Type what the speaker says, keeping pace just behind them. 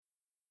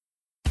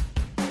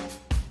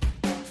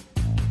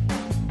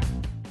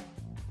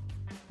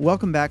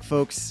Welcome back,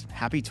 folks.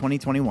 Happy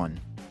 2021.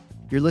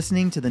 You're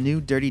listening to the new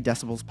Dirty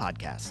Decibels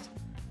podcast.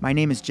 My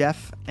name is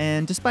Jeff,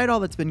 and despite all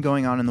that's been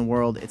going on in the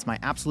world, it's my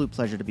absolute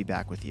pleasure to be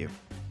back with you.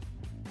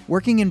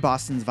 Working in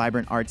Boston's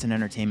vibrant arts and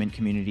entertainment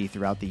community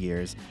throughout the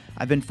years,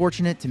 I've been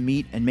fortunate to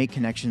meet and make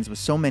connections with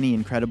so many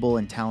incredible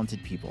and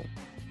talented people.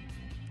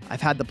 I've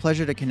had the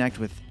pleasure to connect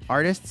with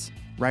artists,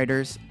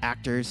 writers,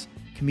 actors,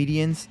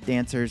 comedians,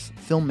 dancers,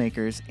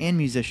 filmmakers, and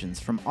musicians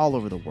from all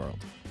over the world.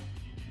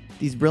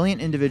 These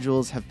brilliant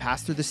individuals have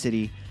passed through the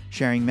city,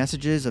 sharing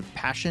messages of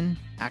passion,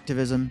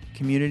 activism,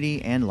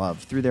 community, and love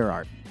through their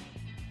art.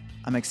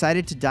 I'm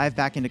excited to dive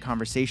back into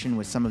conversation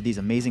with some of these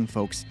amazing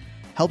folks,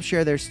 help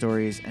share their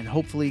stories, and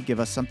hopefully give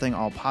us something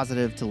all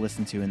positive to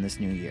listen to in this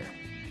new year.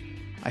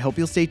 I hope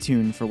you'll stay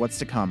tuned for what's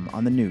to come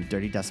on the new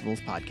Dirty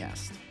Decibels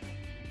podcast.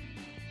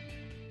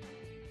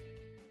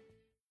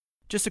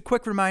 Just a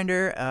quick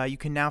reminder, you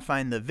can now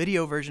find the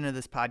video version of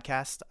this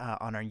podcast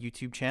on our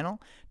YouTube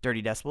channel,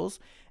 Dirty Decibels,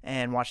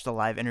 and watch the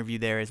live interview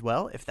there as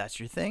well. If that's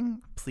your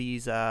thing,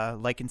 please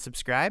like and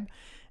subscribe.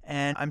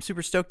 And I'm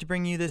super stoked to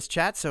bring you this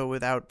chat, so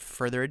without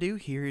further ado,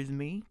 here is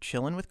me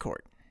chilling with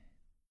Court.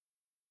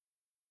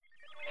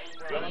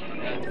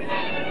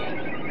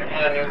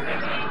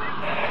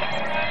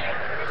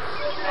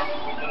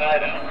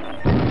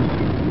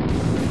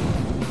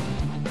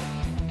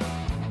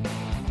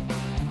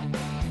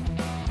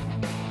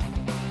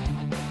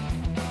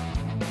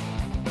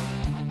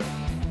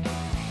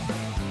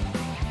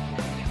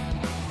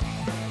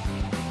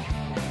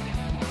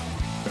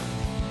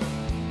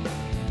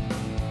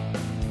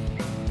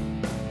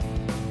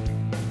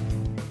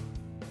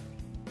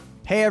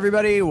 Hey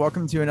everybody,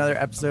 welcome to another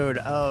episode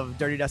of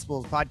Dirty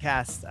Decibels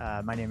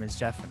podcast. My name is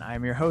Jeff and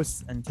I'm your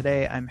host, and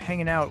today I'm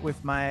hanging out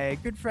with my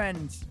good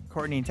friend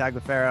Courtney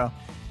Tagliaferro.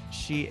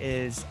 She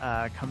is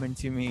coming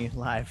to me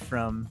live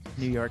from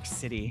New York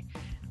City,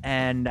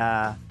 and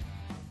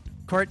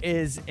Court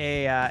is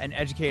an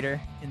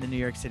educator in the New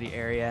York City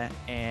area,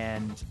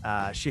 and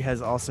she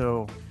has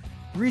also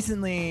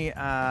recently,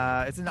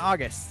 it's in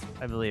August,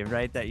 I believe,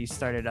 right, that you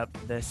started up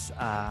this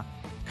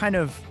kind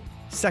of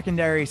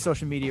secondary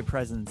social media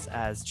presence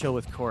as Chill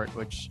with Court,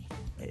 which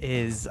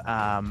is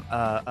an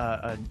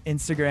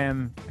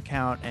Instagram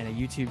account and a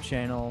YouTube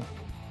channel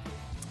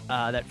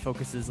that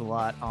focuses a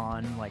lot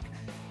on like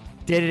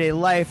day-to-day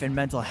life and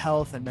mental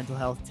health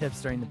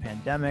tips during the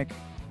pandemic,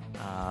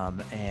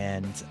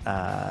 and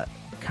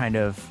kind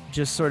of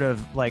just sort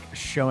of like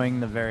showing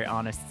the very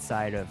honest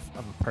side of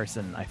a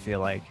person. I feel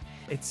like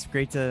it's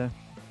great to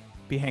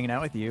be hanging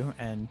out with you,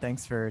 and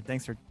thanks for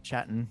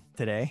chatting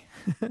today.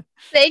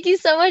 Thank you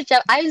so much,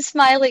 Jeff. I'm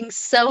smiling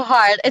so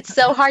hard. It's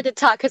so hard to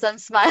talk because I'm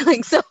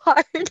smiling so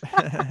hard.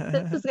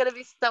 This is gonna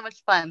be so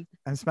much fun.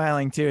 I'm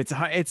smiling too.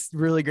 It's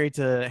really great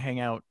to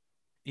hang out,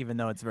 even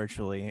though it's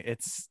virtually.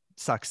 It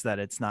sucks that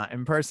it's not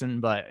in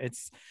person, but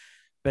it's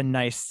been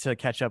nice to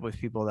catch up with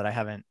people that I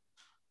haven't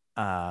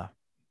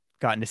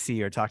gotten to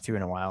see or talk to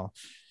in a while.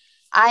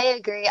 I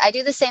agree. I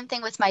do the same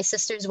thing with my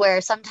sisters,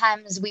 where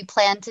sometimes we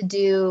plan to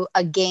do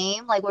a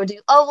game, like we'll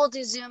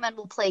do Zoom and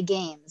we'll play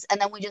games, and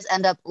then we just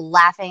end up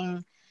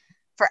laughing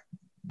for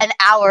an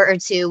hour or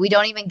two. We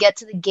don't even get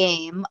to the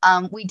game.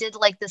 We did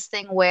like this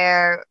thing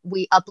where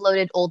we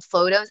uploaded old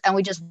photos and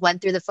we just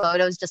went through the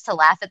photos just to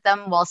laugh at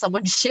them while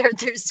someone shared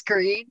their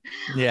screen.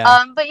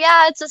 Yeah. But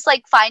yeah, it's just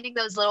like finding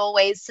those little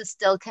ways to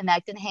still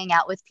connect and hang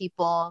out with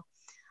people.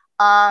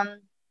 And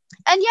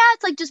yeah,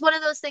 it's like just one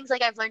of those things,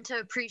 like I've learned to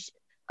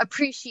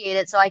appreciate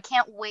it, so I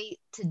can't wait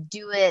to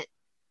do it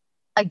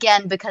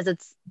again, because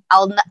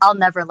I'll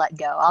never let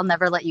go. I'll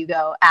never let you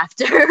go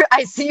after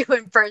I see you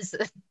in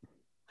person.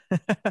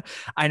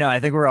 I know.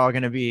 I think we're all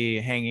going to be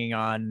hanging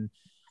on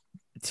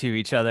to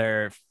each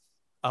other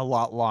a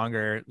lot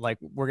longer. Like,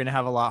 we're going to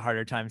have a lot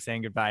harder time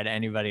saying goodbye to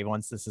anybody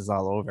once this is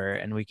all over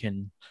and we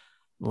can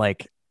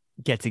like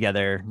get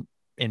together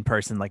in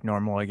person like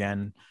normal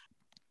again.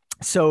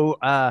 So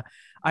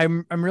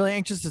I'm really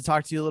anxious to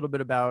talk to you a little bit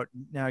about,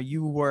 now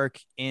you work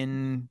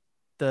in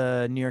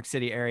the New York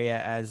City area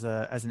as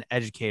an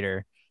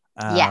educator,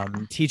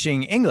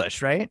 teaching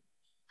English, right?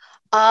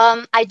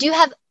 I do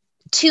have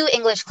 2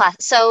 English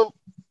classes. So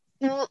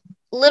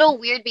little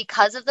weird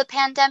because of the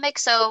pandemic.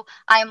 So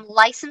I'm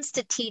licensed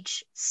to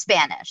teach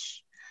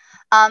Spanish.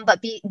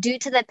 But due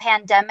to the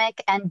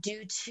pandemic and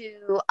due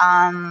to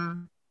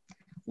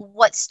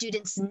what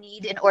students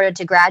need in order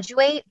to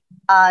graduate,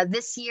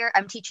 this year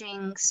I'm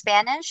teaching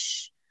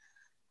Spanish,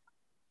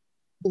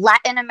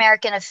 Latin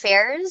American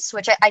affairs,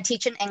 which I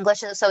teach in English,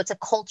 so it's a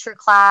culture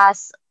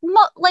class,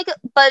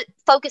 but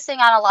focusing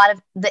on a lot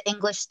of the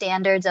English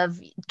standards of,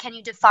 can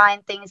you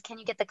define things, can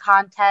you get the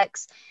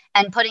context,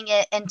 and putting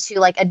it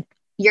into like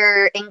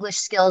your English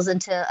skills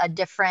into a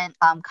different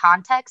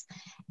context.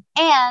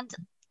 And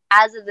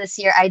as of this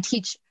year, I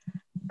teach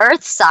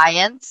earth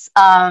science,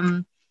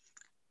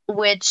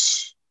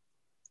 which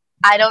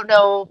I don't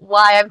know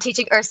why I'm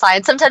teaching earth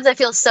science. Sometimes I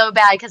feel so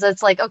bad because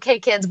it's like, okay,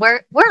 kids,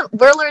 we're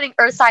learning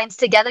earth science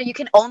together. You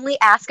can only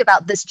ask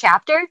about this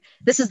chapter.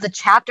 This is the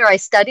chapter I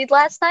studied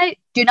last night.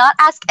 Do not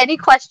ask any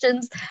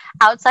questions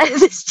outside of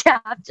this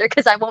chapter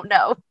because I won't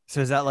know.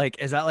 So is that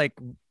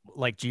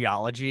like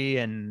geology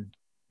and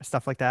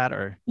stuff like that,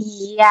 or?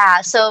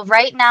 Yeah, so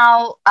right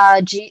now,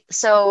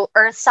 so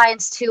Earth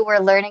Science 2, we're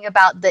learning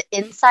about the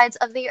insides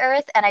of the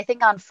Earth, and I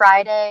think on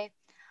Friday,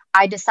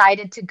 I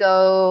decided to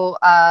go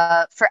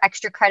for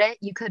extra credit.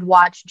 You could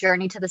watch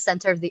Journey to the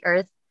Center of the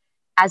Earth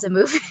as a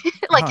movie,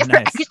 like Oh,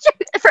 nice.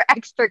 for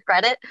extra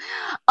credit.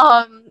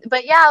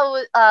 But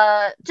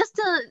yeah, just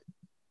to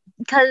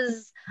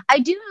because I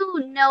do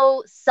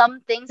know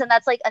some things, and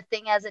that's like a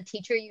thing as a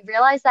teacher. You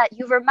realize that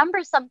you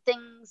remember some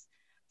things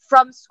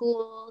from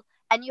school,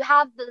 and you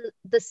have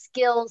the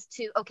skills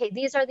to, okay,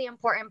 these are the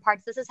important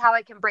parts. This is how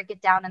I can break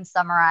it down and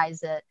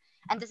summarize it,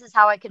 and this is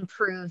how I can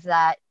prove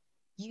that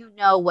you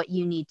know what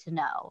you need to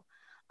know.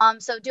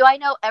 So do I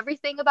know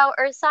everything about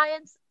earth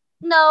science?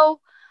 No.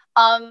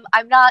 I'm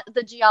not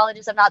the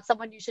geologist. I'm not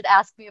someone you should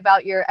ask me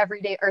about your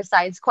everyday earth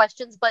science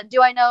questions, but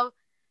do I know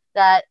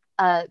that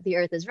the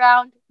earth is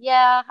round?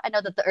 Yeah. I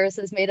know that the earth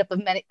is made up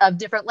of many of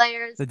different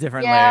layers. The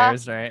different Yeah.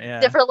 layers, right? Yeah.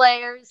 Different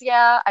layers.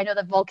 Yeah. I know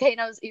that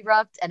volcanoes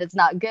erupt and it's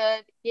not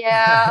good.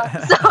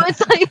 Yeah. So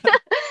it's like,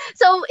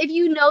 so if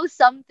you know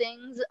some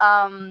things,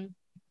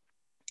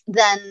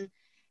 then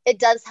it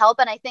does help.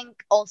 And I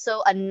think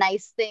also a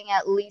nice thing,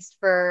 at least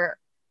for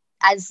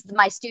as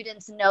my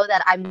students know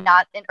that I'm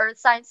not an earth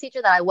science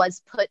teacher, that I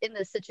was put in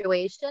this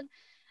situation,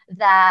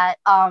 that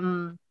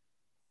I'm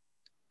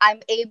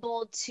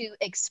able to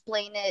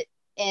explain it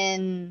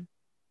in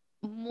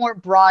more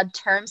broad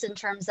terms, in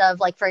terms of,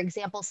 like, for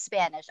example,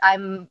 Spanish.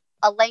 I'm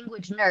a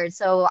language nerd,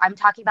 so I'm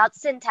talking about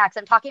syntax.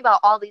 I'm talking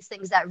about all these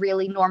things that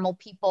really normal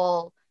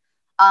people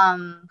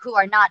who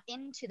are not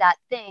into that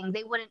thing,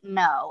 they wouldn't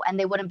know and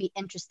they wouldn't be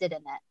interested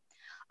in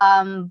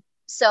it.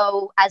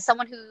 So as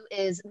someone who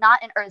is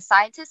not an earth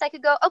scientist, I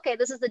could go, okay,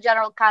 this is the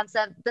general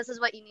concept. This is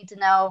what you need to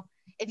know.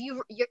 If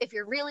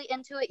you're really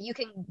into it, you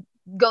can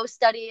go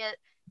study it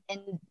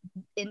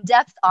in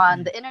depth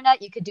on the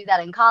internet. You could do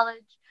that in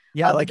college.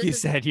 Yeah, like This you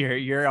is said,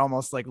 you're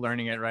almost like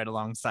learning it right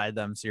alongside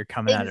them, so you're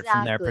coming at it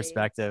from their exactly.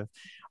 perspective.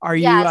 Are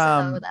you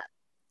Yeah, so that.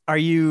 are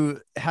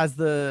you has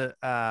the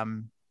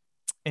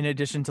in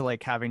addition to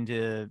like having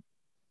to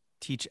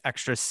teach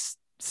extra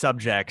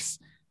subjects,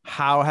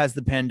 how has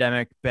the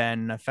pandemic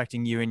been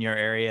affecting you in your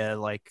area,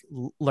 like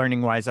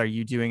learning wise? Are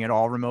you doing it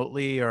all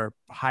remotely or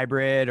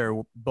hybrid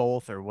or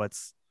both, or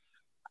what's?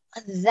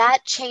 That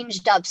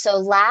changed up. So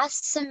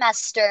last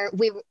semester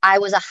I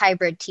was a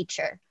hybrid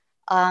teacher.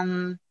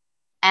 Um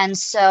and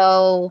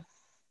so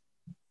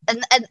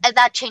and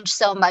that changed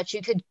so much.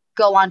 You could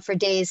go on for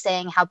days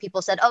saying how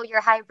people said, "Oh,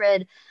 you're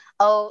hybrid."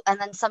 Oh, and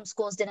then some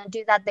schools didn't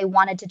do that. They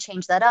wanted to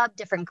change that up.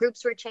 Different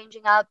groups were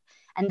changing up,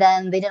 and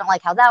then they didn't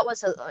like how that was.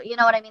 So you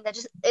know what I mean?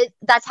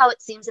 That's how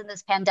it seems in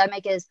this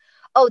pandemic is,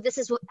 oh, this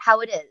is how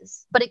it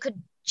is. But it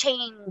could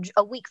change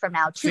a week from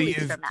now, So 2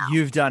 weeks you've from now.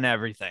 you've done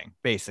everything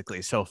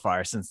basically so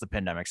far since the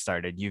pandemic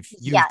started. You've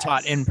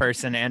taught in Yes.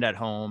 person and at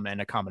home,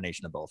 and a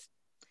combination of both.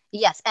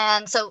 Yes.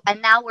 And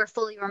now we're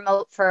fully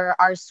remote for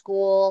our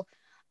school,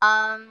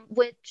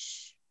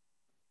 which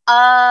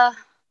uh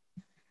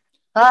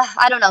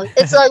I don't know.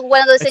 It's like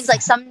one of those things.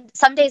 It's Like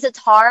some days it's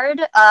hard,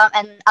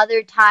 and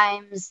other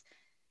times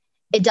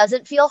it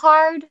doesn't feel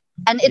hard.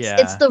 And it's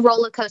yeah. the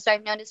roller coaster.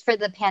 I've noticed for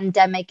the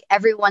pandemic,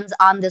 everyone's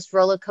on this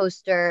roller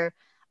coaster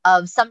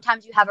of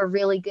sometimes you have a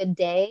really good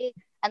day,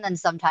 and then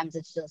sometimes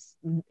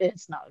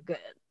it's not good.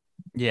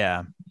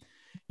 Yeah.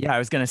 Yeah, I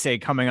was gonna say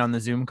coming on the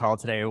Zoom call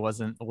today was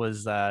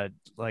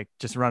like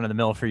just run of the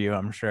mill for you,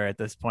 I'm sure at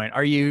this point.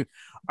 Are you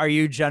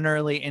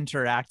generally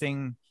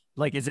interacting,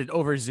 like is it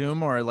over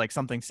Zoom or like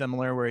something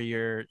similar where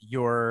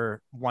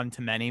you're one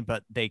to many,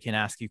 but they can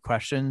ask you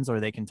questions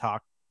or they can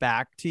talk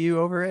back to you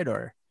over it,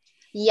 or?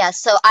 Yes,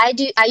 so I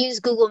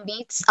use Google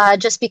Meets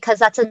just because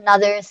that's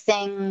another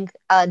thing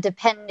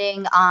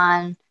depending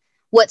on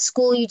what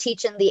school you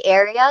teach in the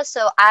area.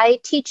 So I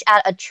teach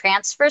at a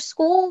transfer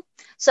school.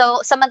 So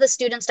some of the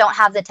students don't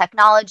have the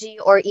technology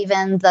or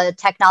even the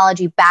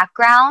technology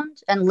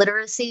background and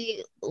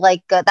literacy.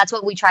 Like that's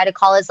what we try to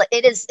call it.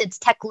 It's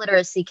tech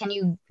literacy. Can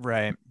you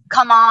Right.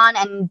 come on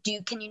and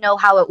can you know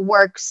how it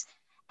works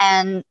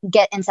and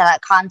get into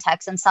that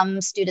context? And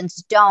some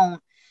students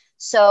don't.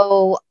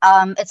 So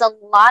it's a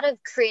lot of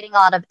creating a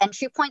lot of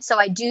entry points. So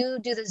I do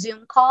the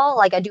Zoom call,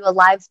 like I do a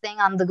live thing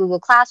on the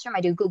Google Classroom.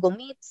 I do Google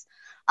Meets.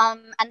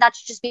 And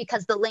that's just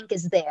because the link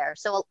is there.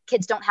 So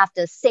kids don't have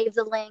to save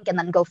the link and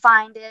then go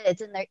find it.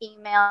 It's in their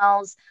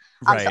emails.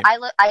 So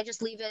Right. I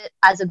just leave it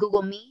as a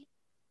Google Meet.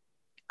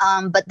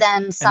 But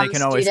then And they some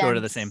can always go to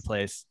the same students,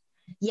 place.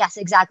 yes,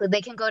 exactly.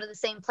 They can go to the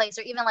same place,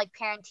 or even like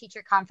parent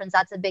teacher conference.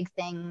 That's a big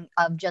thing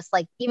of just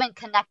like even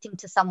connecting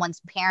to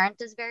someone's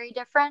parent is very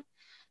different.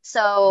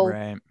 So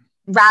Right.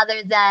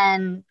 rather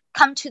than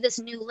come to this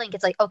new link,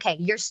 it's like, okay,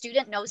 your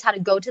student knows how to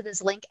go to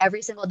this link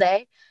every single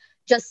day.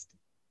 Just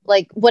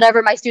like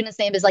whatever my student's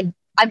name is, like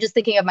I'm just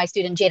thinking of my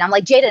student Jaden. I'm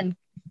like, Jaden,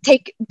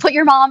 put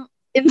your mom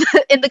in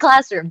the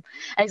classroom.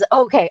 And he's like,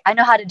 oh, okay, I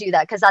know how to do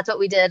that, because that's what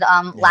we did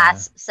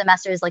last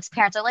semester. Is like,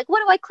 parents are like, what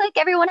do I click?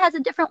 Everyone has a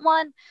different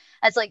one.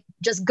 And it's like,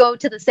 just go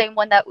to the same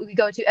one that we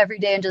go to every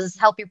day and just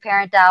help your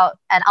parent out,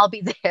 and I'll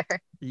be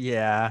there.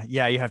 Yeah,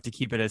 you have to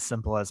keep it as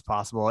simple as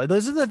possible.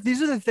 These are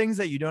the things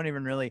that you don't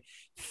even really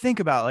think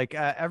about. Like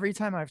every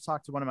time I've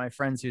talked to one of my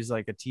friends who's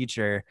like a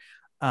teacher,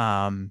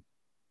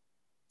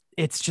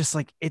 it's just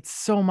like it's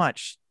so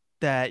much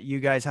that you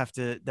guys have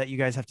to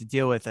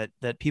deal with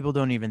that people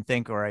don't even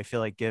think, or I feel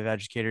like give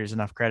educators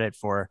enough credit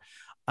for,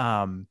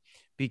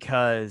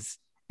 because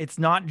it's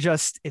not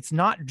just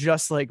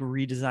like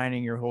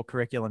redesigning your whole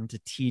curriculum to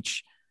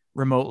teach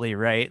remotely,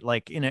 right?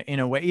 Like in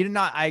a way,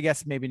 I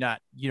guess maybe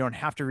not, you don't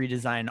have to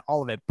redesign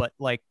all of it, but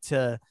like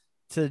to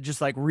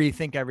just like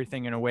rethink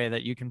everything in a way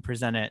that you can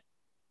present it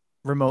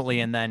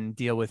remotely and then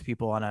deal with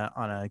people on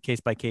a case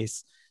by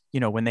case,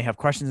 when they have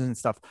questions and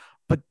stuff.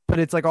 But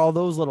it's like all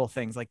those little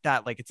things like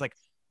that. Like, it's like,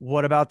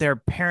 what about their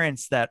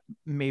parents that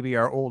maybe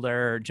are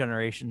older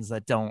generations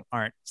that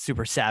aren't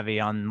super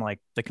savvy on like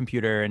the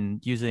computer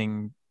and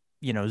using,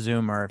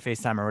 Zoom or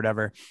FaceTime or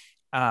whatever.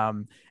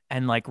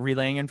 And like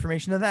relaying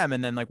information to them.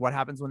 And then like, what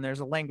happens when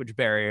there's a language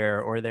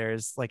barrier, or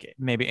there's like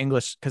maybe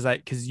English,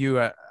 because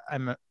you,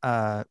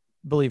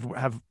 believe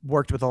have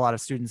worked with a lot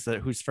of students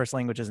whose first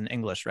language isn't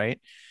English,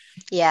 right?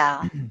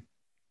 Yeah.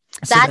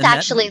 So That's then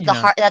actually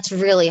that's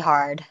really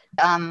hard.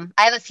 I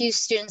have a few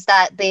students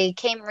that they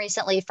came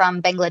recently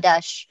from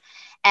Bangladesh,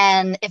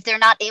 and if they're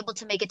not able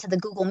to make it to the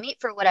Google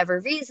Meet for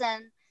whatever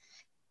reason,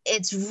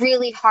 it's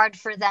really hard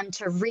for them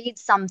to read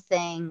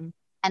something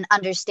and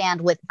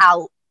understand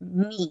without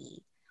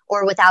me,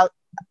 or without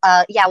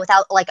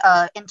without like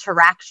a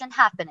interaction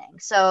happening.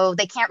 So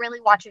they can't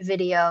really watch a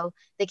video,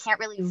 they can't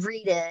really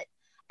read it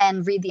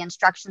and read the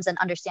instructions and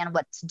understand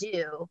what to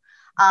do.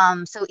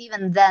 So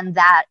even then,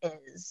 that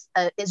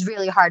is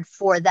really hard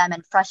for them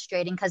and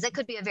frustrating, because it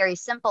could be a very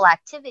simple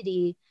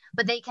activity,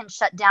 but they can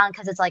shut down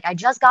because it's like, I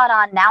just got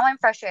on, now I'm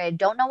frustrated, I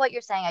don't know what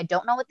you're saying, I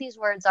don't know what these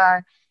words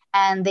are,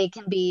 and they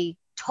can be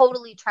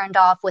totally turned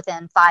off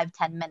within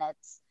 5-10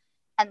 minutes,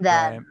 and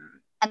then right.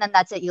 and then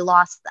that's it, you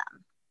lost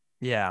them.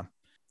 Yeah,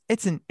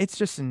 it's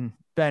just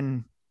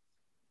been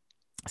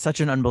such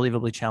an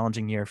unbelievably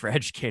challenging year for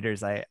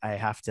educators. I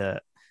have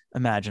to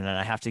imagine, and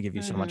I have to give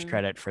you so much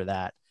credit for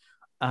that.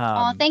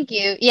 Oh, thank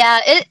you. Yeah,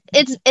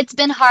 it's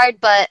been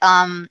hard, but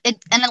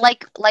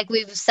like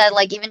we've said,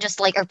 like even just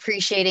like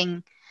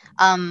appreciating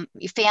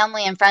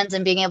family and friends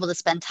and being able to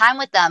spend time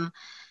with them.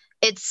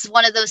 It's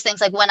one of those things,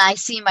 like when I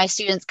see my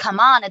students come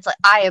on, it's like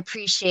I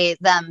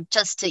appreciate them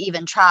just to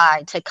even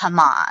try to come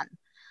on.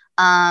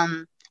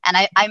 And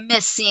I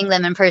miss seeing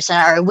them in person, or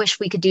I wish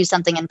we could do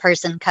something in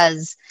person,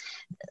 because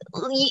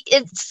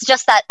it's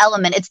just that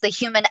element. It's the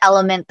human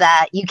element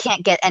that you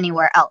can't get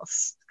anywhere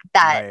else.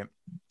 That Right.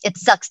 It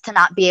sucks to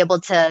not be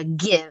able to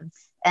give,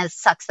 and it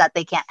sucks that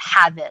they can't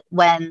have it.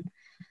 When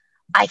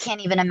I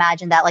can't even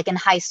imagine that, like in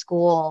high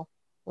school,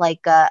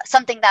 like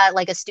something that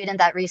like a student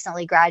that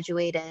recently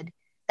graduated,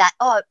 that,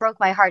 oh, it broke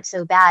my heart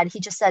so bad. He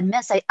just said,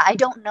 Miss, I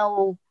don't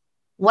know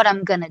what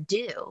I'm gonna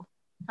do.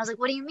 I was like,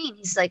 what do you mean?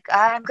 He's like,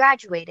 I'm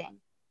graduating.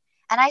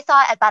 And I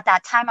thought about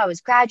that time I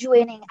was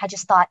graduating, I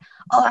just thought,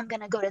 oh, I'm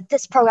going to go to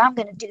this program, I'm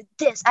going to do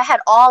this. I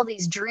had all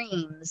these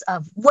dreams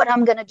of what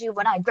I'm going to do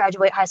when I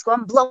graduate high school.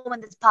 I'm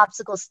blowing this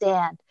popsicle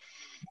stand.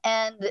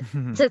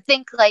 And to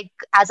think, like,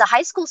 as a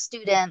high school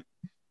student,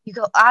 you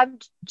go, I'm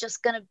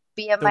just going to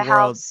be at my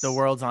house. The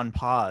world's on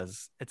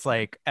pause. It's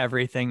like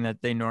everything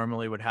that they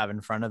normally would have in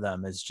front of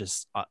them is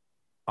just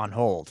on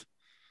hold.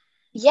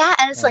 Yeah,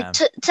 and it's like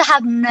to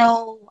have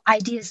no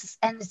ideas,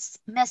 and it's,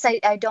 Miss,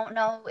 I don't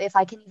know if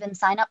I can even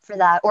sign up for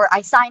that, or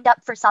I signed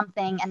up for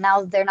something and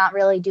now they're not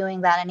really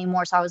doing that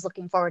anymore, so I was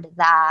looking forward to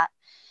that.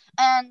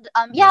 And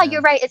yeah,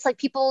 you're right, it's like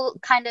people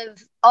kind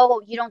of,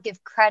 oh, you don't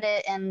give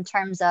credit in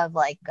terms of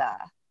like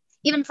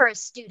even for a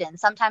student,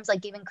 sometimes like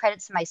giving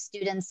credit to my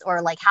students,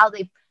 or like how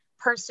they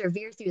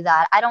persevere through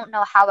that. I don't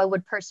know how I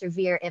would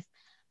persevere if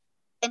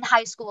in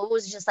high school it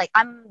was just like,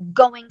 I'm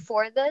going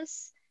for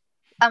this.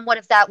 And what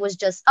if that was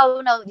just,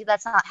 oh no,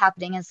 that's not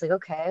happening? And it's like,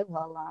 okay,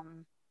 well,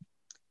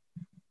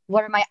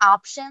 what are my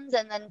options?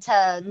 And then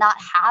to not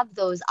have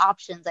those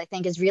options, I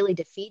think, is really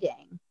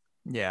defeating.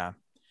 Yeah.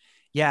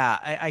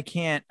 I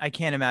can't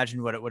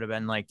imagine what it would have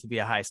been like to be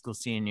a high school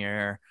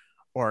senior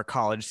or a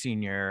college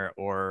senior,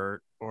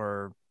 or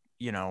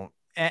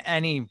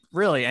any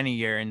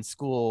year in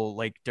school,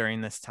 like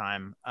during this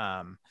time,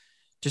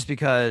 just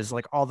because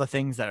like all the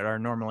things that are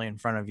normally in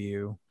front of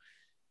you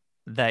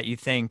that you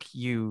think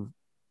you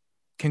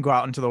can go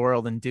out into the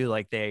world and do,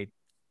 like they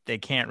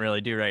can't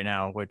really do right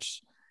now,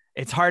 which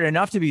it's hard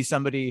enough to be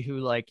somebody who,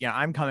 like,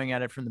 I'm coming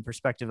at it from the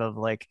perspective of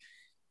like,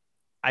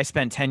 I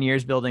spent 10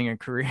 years building a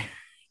career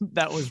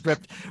that was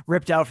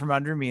ripped out from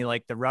under me.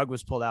 Like the rug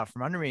was pulled out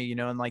from under me,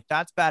 and like,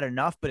 that's bad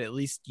enough, but at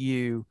least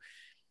you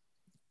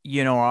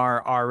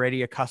are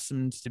already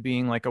accustomed to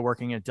being like a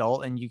working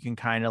adult, and you can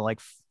kind of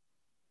like,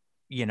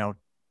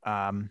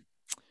 um,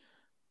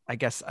 I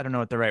guess I don't know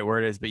what the right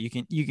word is, but you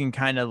can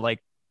kind of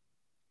like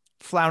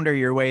flounder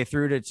your way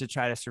through to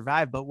try to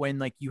survive. But when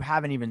like you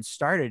haven't even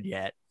started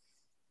yet,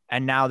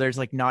 and now there's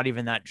like not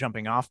even that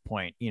jumping off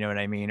point, you know what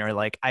I mean? Or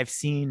like I've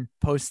seen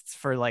posts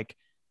for like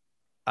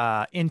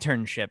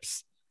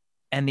internships,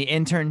 and the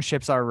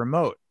internships are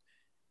remote,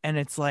 and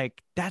it's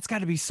like that's got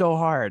to be so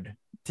hard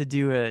to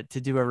do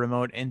a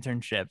remote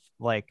internship,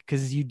 like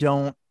because you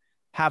don't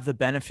have the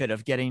benefit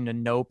of getting to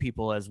know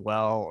people as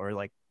well, or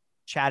like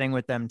chatting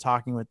with them,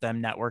 talking with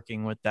them,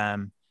 networking with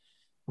them,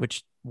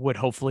 which would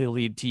hopefully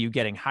lead to you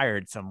getting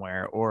hired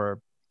somewhere, or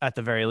at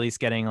the very least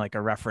getting like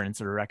a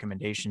reference or a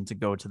recommendation to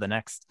go on to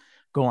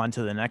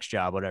the next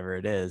job, whatever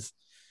it is.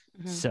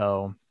 Mhm.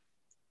 So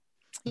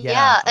yeah.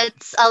 Yeah,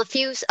 it's a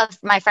few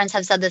of my friends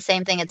have said the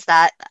same thing. It's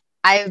that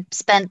I've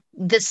spent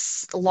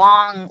this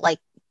long, like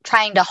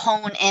trying to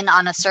hone in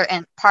on a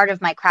certain part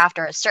of my craft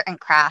or a certain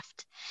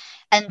craft,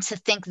 and to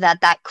think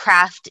that that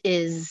craft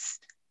is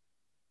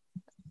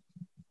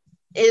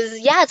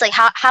yeah, it's like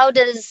how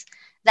does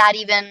that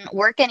even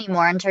work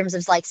anymore in terms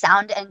of like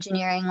sound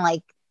engineering?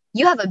 Like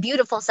you have a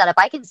beautiful setup.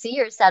 I can see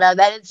your setup,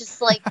 and it's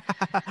just like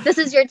this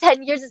is your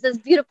 10 years, it's this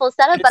beautiful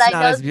setup, but It's I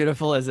not know as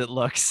beautiful as it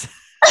looks.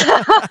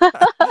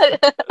 and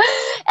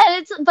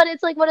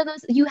it's like one of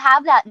those, you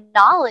have that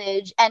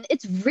knowledge and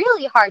it's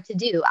really hard to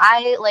do.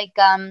 I like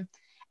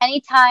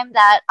anytime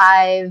that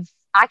I've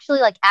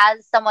actually, like,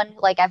 as someone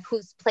like I've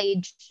who's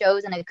played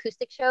shows and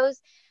acoustic shows,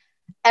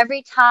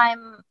 every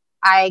time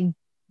I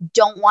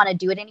don't want to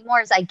do it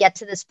anymore is I get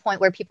to this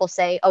point where people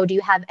say, "Oh, do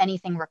you have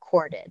anything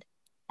recorded?"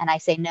 And I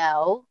say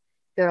no.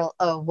 They're,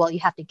 "Oh, well, you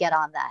have to get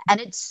on that." And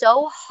it's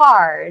so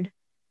hard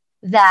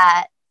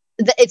that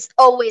it's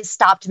always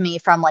stopped me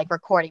from like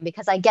recording,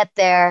 because I get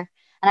there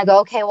and I go,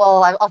 okay,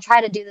 well, I'll try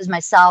to do this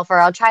myself, or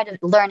I'll try to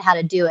learn how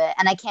to do it.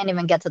 And I can't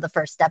even get to the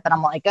first step. And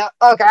I'm like, oh,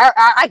 okay,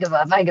 I give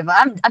up. I give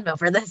up. I'm no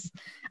for this.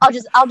 I'll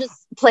just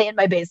play in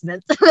my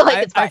basement.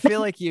 Like it's I fine. feel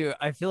like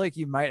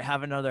you might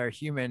have another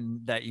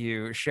human that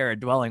you share a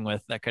dwelling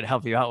with that could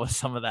help you out with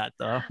some of that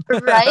though.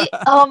 Right?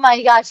 Oh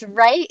my gosh,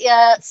 right?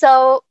 Yeah.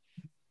 So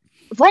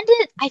when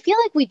did I feel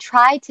like we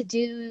tried to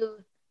do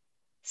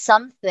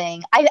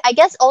something? I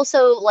guess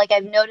also like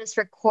I've noticed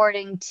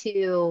recording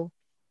too,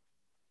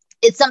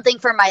 it's something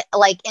for my,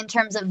 like, in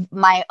terms of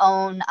my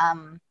own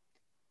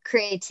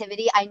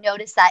creativity. I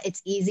notice that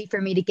it's easy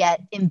for me to get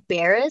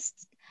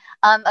embarrassed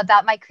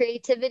about my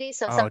creativity.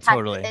 So Oh, sometimes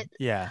totally.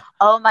 Yeah.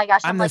 oh my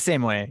gosh, I'm I'm the like,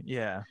 same way.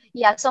 Yeah.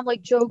 yeah. So I'm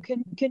like, Joe,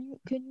 can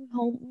you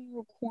help me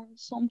record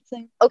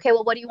something? Okay,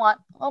 well, what do you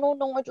want? I don't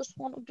know. I just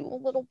want to do a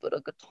little bit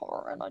of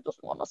guitar and I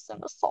just want to sing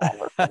a song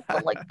or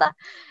something like that.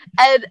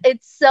 And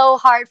it's so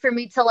hard for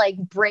me to like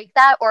break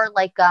that, or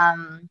like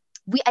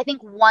I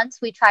think once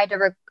we tried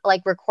to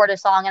like record a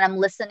song, and I'm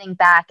listening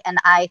back and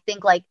I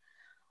think like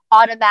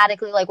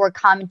automatically like we're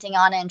commenting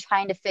on it and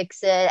trying to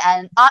fix it,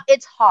 and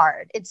it's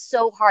hard, it's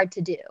so hard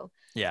to do.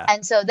 Yeah.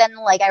 And so then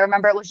like I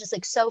remember it was just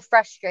like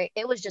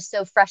it was just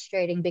so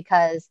frustrating,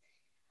 because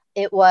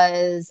it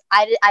was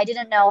I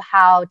didn't know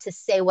how to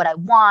say what I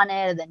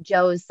wanted, and then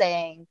Joe's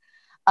saying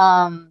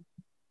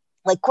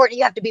like, Courtney,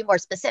 you have to be more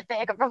specific.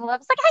 I was like, I don't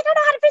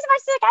know how to be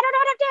specific. I don't know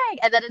what I'm doing.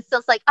 And then it's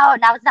just like, oh,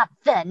 now it's not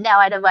fun. Now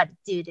I don't want to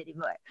do it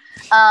anymore.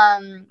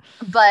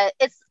 But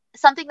it's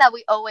something that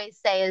we always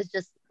say is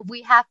just,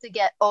 we have to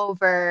get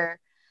over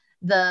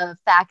the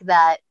fact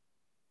that,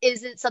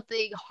 is it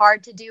something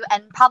hard to do?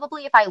 And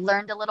probably if I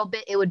learned a little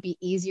bit, it would be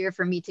easier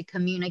for me to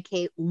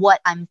communicate what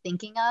I'm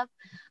thinking of.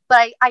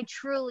 But I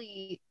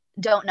truly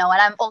don't know. And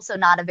I'm also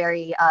not a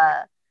very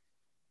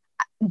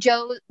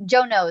Joe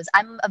knows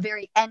I'm a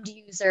very end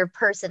user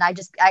person. I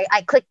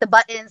click the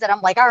buttons and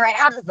I'm like, all right,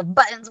 how does the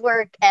buttons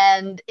work?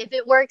 And if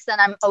it works, then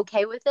I'm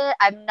okay with it.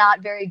 I'm not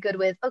very good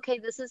with, okay,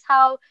 this is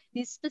how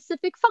these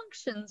specific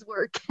functions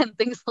work and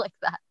things like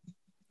that.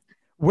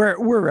 We're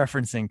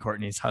referencing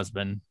Courtney's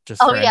husband,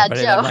 just Oh for yeah,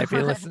 anybody that Joe. might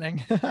be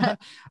listening,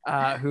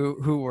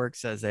 who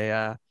works as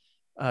a,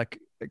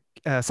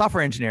 a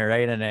software engineer,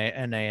 right?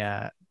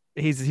 And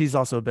he's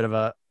also a bit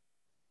of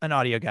an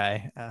audio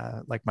guy,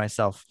 like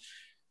myself,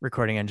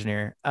 recording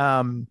engineer.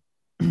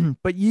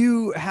 But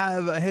you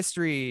have a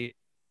history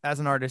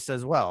as an artist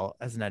as well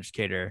as an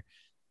educator.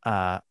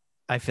 I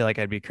feel like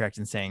I'd be correct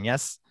in saying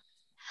yes.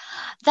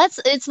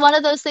 It's one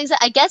of those things that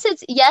I guess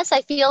it's, yes,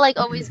 I feel like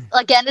always,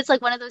 again, it's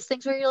like one of those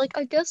things where you're like,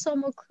 I guess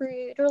I'm a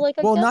creator, like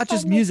I Well, guess not I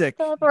just make music,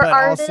 stuff, or but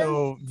artist.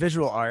 also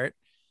visual art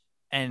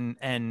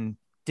and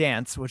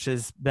dance, which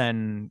has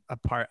been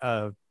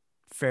a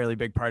fairly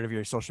big part of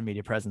your social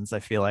media presence,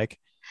 I feel like.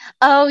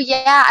 Oh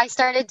yeah, I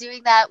started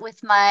doing that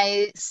with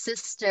my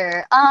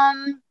sister.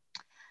 I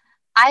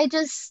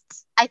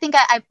think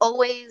I've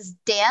always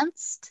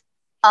danced.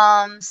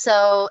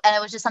 So, and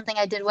it was just something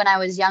I did when I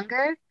was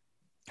younger.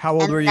 How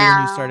old And were you when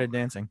you now, started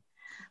dancing?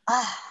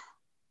 uh,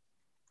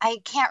 I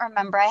can't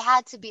remember. I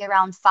had to be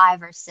around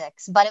 5 or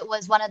 6, but it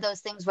was one of those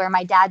things where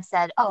my dad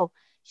said, "Oh,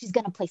 she's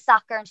gonna play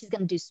soccer and she's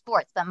gonna do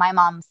sports," but my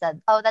mom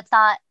said, "Oh, that's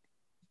not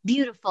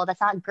beautiful. That's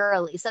not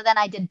girly." So then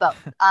I did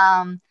both.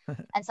 And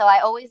so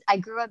I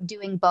grew up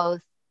doing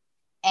both,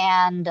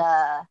 and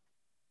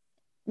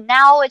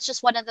now it's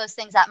just one of those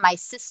things that my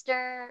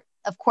sister,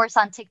 of course,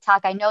 on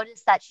TikTok, I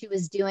noticed that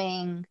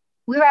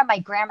we were at my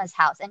grandma's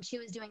house and she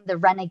was doing the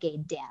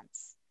renegade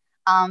dance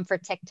for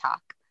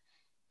TikTok.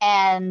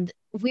 And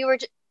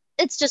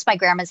it's just my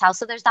grandma's house.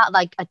 So there's not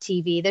like a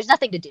TV, there's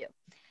nothing to do.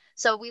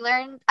 So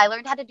I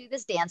learned how to do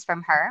this dance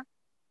from her.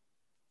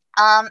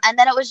 And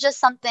then it was just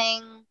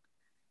something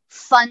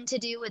fun to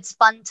do. It's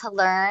fun to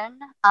learn.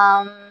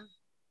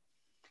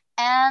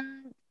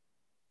 And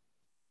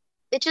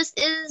it just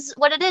is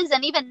what it is.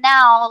 And even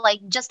now, like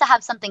just to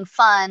have something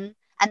fun,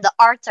 and the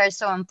arts are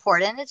so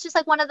important, it's just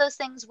like one of those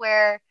things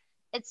where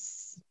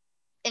it's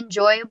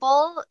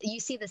enjoyable. You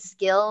see the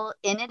skill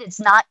in it. It's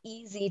not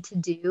easy to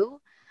do.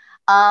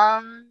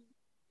 Um,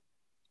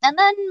 and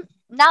then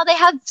now they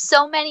have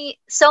so many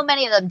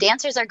of them.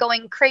 Dancers are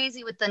going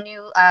crazy with the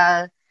new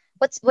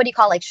what do you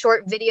call, like,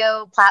 short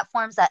video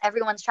platforms that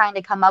everyone's trying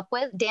to come up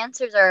with.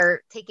 Dancers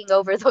are taking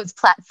over those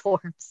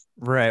platforms.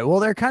 Right. Well,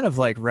 they're kind of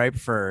like ripe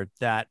for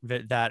that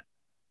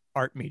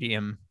art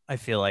medium. I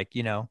feel like,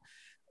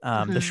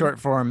 the short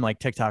form, like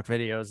TikTok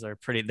videos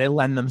they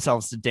lend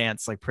themselves to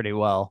dance like pretty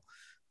well,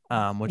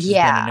 which has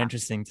been an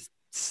interesting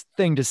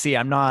thing to see.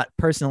 I'm not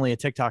personally a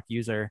TikTok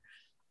user,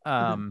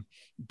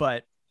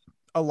 but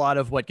a lot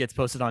of what gets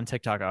posted on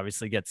TikTok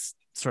obviously gets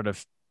sort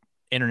of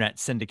internet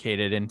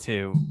syndicated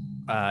into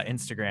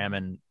Instagram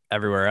and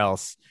everywhere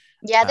else.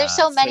 Yeah, there's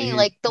so many.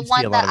 Like the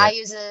one that I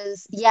use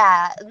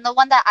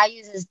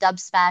is Dub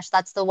Smash.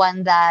 That's the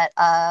one that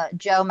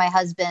Joe, my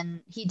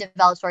husband, he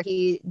develops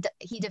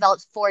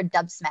for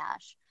Dub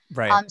Smash.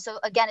 Right. So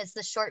again, it's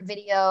the short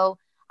video.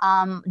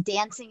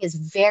 Dancing is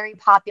very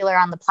popular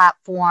on the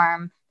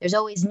platform. There's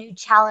always new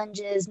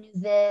challenges, new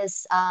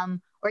this,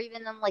 or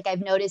even like I've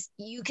noticed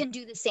you can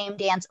do the same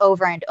dance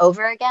over and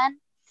over again.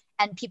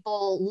 And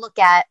people look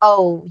at,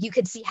 oh, you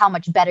could see how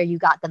much better you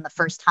got than the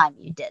first time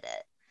you did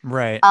it.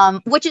 Right.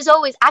 Which is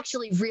always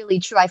actually really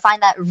true. I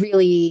find that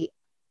really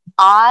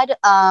odd.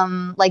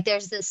 Like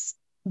there's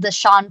the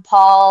Sean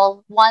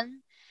Paul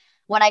one.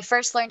 When I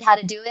first learned how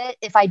to do it,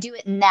 if I do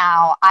it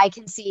now, I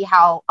can see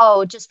how,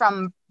 just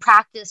from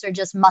practice or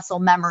just muscle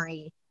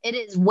memory, it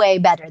is way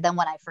better than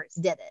when I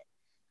first did it.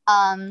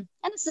 And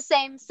it's the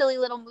same silly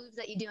little moves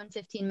that you do in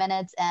 15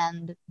 minutes.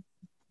 And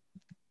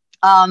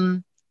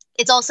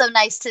it's also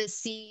nice to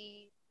see.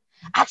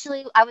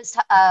 Actually, I was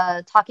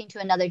talking to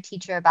another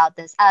teacher about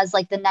this as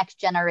like the next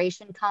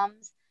generation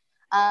comes.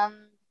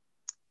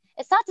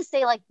 It's not to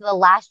say like the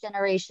last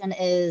generation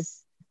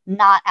is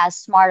not as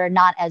smart or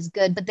not as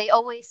good, but they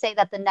always say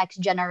that the next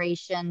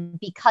generation,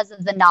 because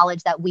of the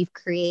knowledge that we've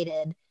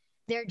created,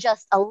 they're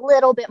just a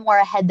little bit more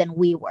ahead than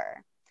we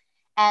were.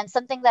 And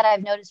something that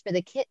I've noticed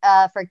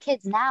for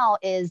kids now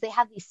is they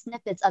have these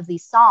snippets of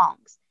these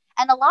songs.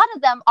 And a lot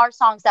of them are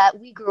songs that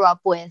we grew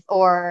up with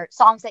or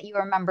songs that you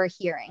remember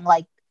hearing,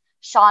 like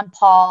Sean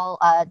Paul,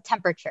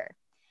 Temperature.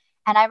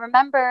 And I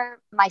remember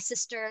my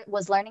sister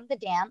was learning the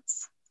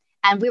dance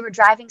and we were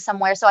driving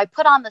somewhere. So I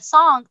put on the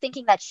song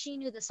thinking that she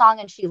knew the song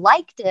and she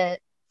liked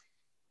it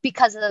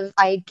because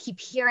I keep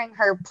hearing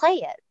her play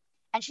it.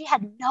 And she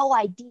had no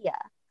idea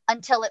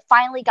until it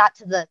finally got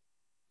to the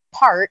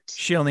part.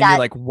 She only knew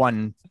like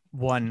one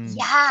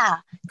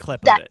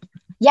clip of it.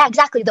 Yeah,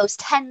 exactly. Those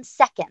 10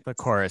 seconds. The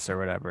chorus or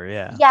whatever.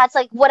 Yeah. Yeah. It's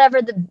like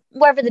wherever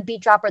the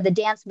beat drop or the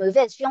dance move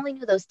is, she only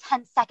knew those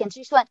 10 seconds.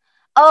 She just went,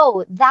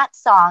 oh, that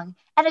song.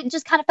 And it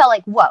just kind of felt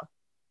like, whoa,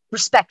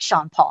 respect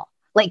Sean Paul.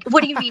 Like,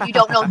 what do you mean you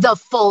don't know the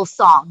full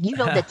song? You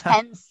know the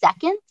 10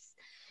 seconds?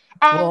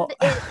 And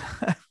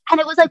and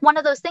it was like one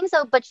of those things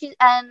though,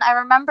 and I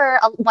remember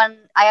when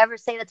I ever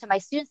say that to my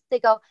students, they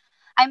go,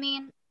 I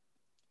mean,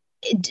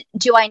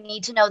 do I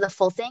need to know the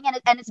full thing?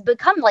 And it's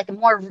become like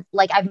more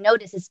like I've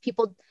noticed is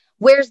people,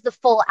 where's the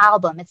full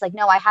album? It's like,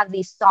 no, I have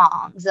these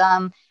songs.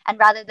 And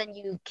rather than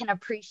you can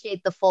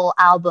appreciate the full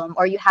album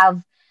or you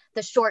have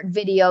the short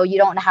video, you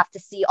don't have to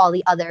see all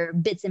the other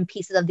bits and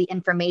pieces of the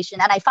information.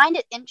 And I find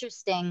it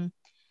interesting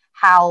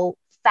how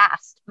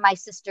fast my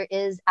sister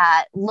is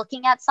at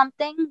looking at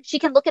something. She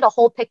can look at a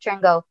whole picture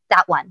and go,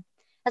 that one.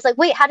 I was like,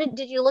 wait, how did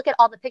you look at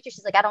all the pictures?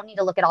 She's like, I don't need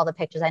to look at all the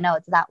pictures. I know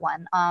it's that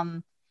one.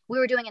 We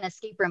were doing an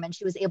escape room and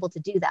she was able to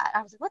do that.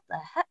 I was like, what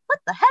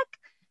the heck?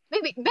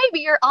 Maybe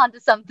you're onto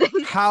something.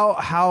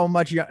 How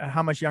much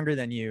younger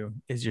than you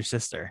is your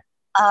sister?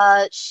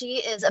 She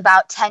is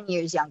about 10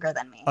 years younger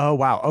than me. Oh,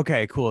 wow.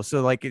 Okay, cool.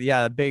 So like,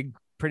 yeah,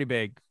 pretty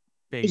big.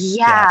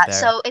 Yeah.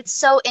 So it's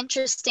so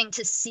interesting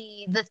to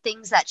see the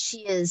things that she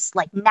is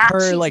like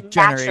her like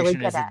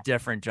generation is a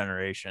different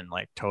generation,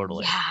 like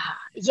totally. Yeah.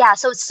 Yeah.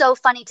 So it's so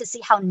funny to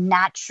see how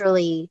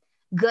naturally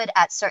good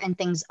at certain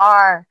things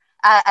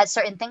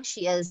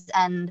she is.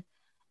 And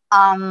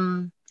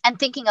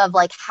thinking of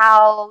like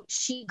how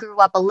she grew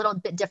up a little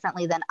bit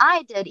differently than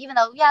I did, even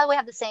though, yeah, we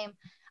have the same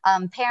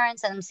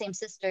parents and the same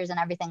sisters and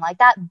everything like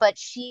that. But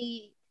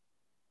she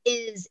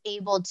is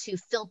able to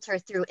filter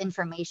through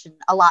information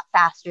a lot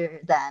faster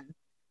than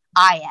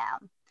I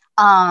am.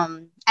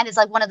 And it's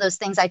like one of those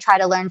things I try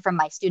to learn from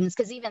my students,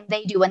 because even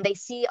they do, when they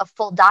see a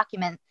full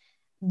document,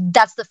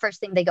 that's the first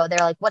thing they go, they're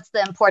like, what's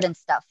the important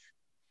stuff?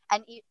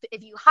 And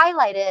if you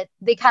highlight it,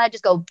 they kind of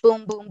just go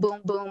boom, boom,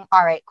 boom, boom.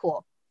 All right,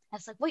 cool. And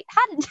it's like, wait,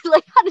 how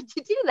did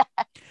you do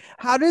that?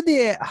 How did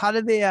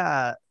they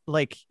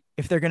like,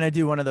 if they're gonna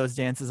do one of those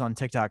dances on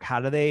TikTok, how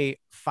do they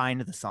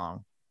find the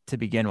song to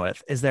begin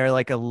with? Is there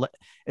like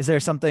is there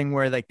something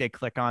where like they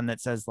click on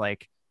that says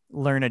like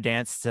learn a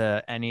dance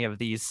to any of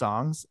these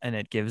songs and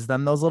it gives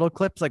them those little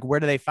clips? Like, where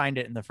do they find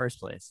it in the first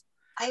place?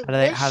 I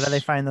How do they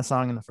wish find the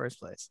song in the first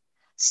place?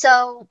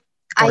 so.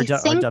 Or I or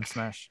Dub think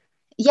Smash?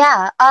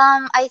 Yeah,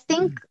 I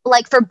think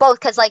like for both,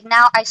 because like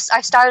now I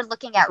started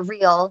looking at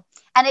Reel,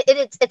 and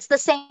it's the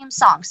same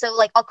song. So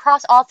like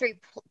across all three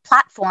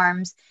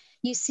platforms,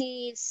 you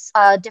see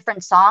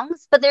different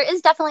songs, but there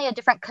is definitely a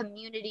different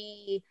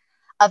community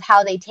of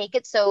how they take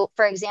it. So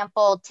for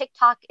example,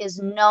 TikTok is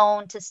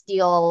known to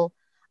steal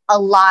a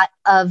lot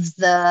of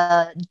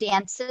the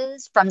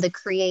dances from the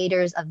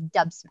creators of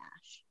Dub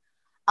Smash.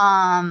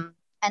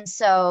 And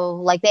so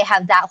like they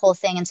have that whole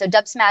thing, and so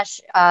Dub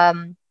Smash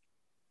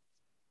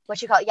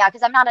what you call it? Yeah,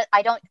 because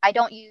I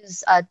don't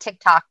use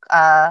TikTok.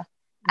 And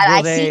Will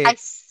I see they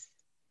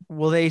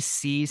will they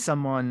see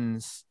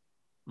someone's,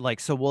 like,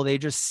 so will they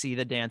just see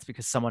the dance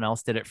because someone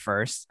else did it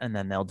first and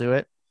then they'll do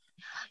it?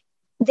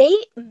 they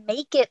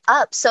make it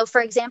up. So for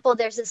example,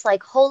 there's this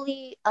like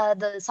holy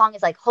the song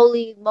is like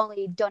holy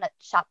moly donut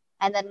shop,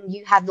 and then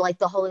you have like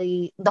the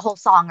whole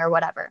song or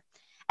whatever.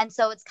 And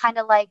so it's kind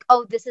of like,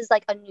 oh, this is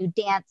like a new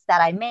dance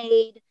that I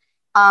made.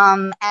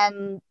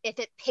 And if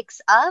it picks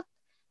up,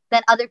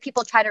 then other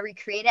people try to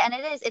recreate it. And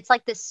it's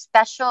like this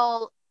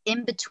special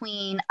in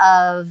between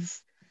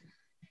of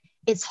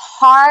it's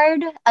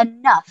hard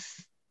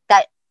enough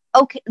that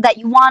okay that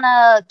you want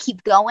to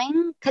keep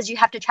going because you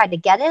have to try to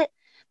get it,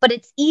 but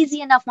it's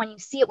easy enough when you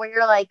see it where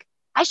you're like,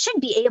 I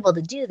should be able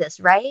to do this,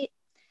 right?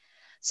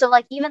 So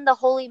like even the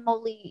holy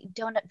moly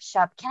donut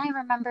shop, can I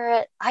remember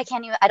it? I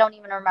don't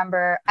even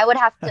remember. I would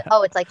have to,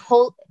 oh, it's like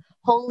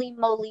holy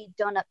moly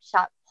donut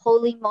shop,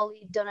 holy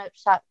moly donut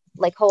shop,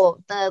 like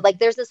like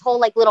there's this whole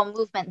like little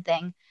movement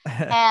thing.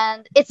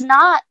 And it's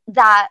not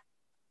that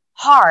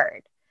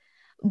hard,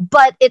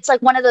 but it's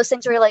like one of those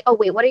things where you're like, oh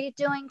wait, what are you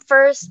doing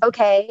first?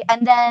 Okay.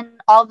 And then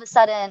all of a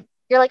sudden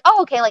you're like,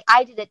 oh, okay, like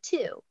I did it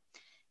too.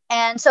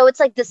 And so it's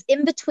like this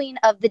in between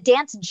of the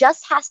dance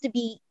just has to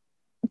be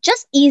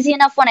just easy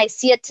enough when I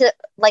see it to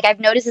like I've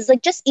noticed is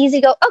like just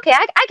easy go, okay,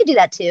 I could do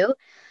that too.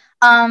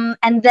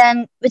 And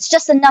then it's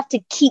just enough to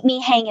keep me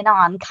hanging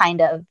on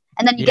kind of.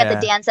 And then you get the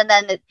Yeah. dance and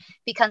then it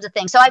becomes a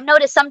thing. So I've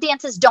noticed some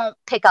dances don't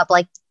pick up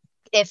like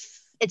if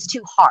it's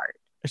too hard.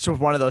 It's just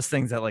one of those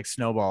things that like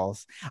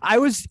snowballs. I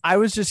was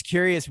just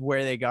curious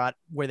where they got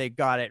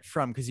it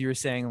from, because you were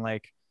saying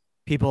like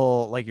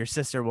people like your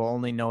sister will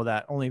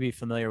only be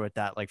familiar with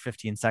that like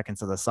 15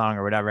 seconds of the song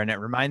or whatever. And it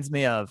reminds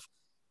me of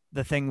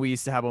the thing we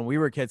used to have when we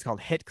were kids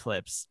called hit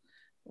clips.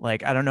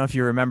 Like, I don't know if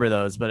you remember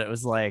those, but it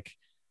was like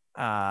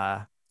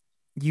uh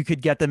you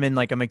could get them in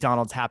like a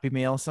McDonald's Happy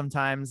Meal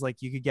sometimes.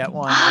 Like you could get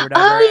one or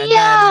whatever. Oh And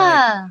then like,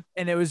 yeah.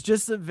 and it was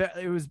just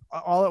it was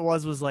all it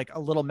was like a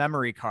little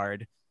memory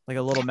card, like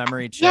a little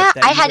memory chip Yeah,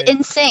 that I you had would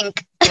In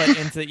Sync. put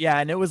into, yeah.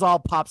 And it was all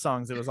pop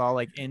songs. It was all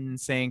like In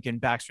Sync and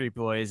Backstreet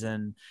Boys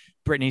and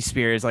Britney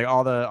Spears, like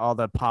all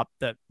the pop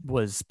that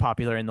was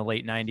popular in the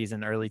late 90s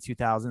and early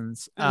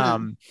 2000s.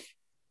 Mhm.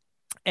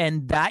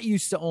 And that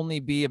used to only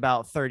be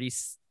about 30,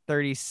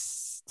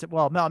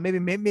 well, no,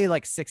 maybe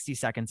like 60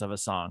 seconds of a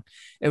song.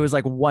 It was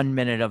like 1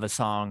 minute of a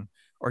song,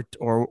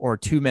 or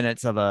 2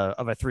 minutes of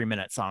a 3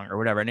 minute song or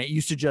whatever. And it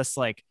used to just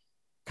like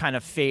kind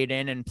of fade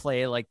in and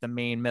play like the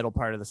main middle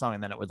part of the song,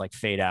 and then it would like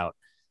fade out,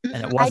 and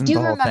it I wasn't do the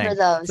whole remember thing.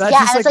 those. So that's Yeah,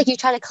 just and it's like, like you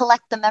try to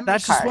collect the memory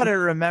that's just what card. I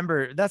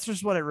remember. That's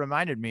just what it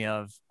reminded me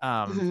of.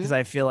 Hmm. Because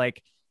I feel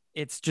like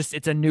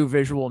it's a new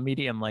visual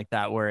medium like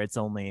that, where it's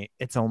only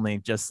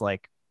just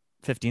like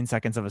 15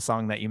 seconds of a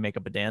song that you make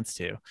up a dance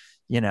to,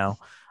 you know.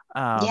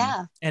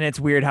 Yeah. And it's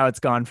weird how it's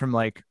gone from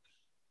like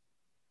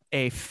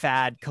a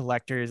fad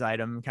collector's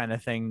item kind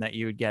of thing that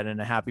you would get in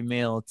a Happy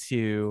Meal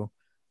to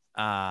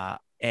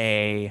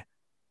a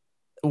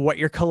what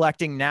you're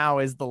collecting now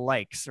is the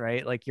likes,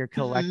 right? Like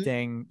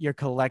Hmm. you're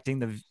collecting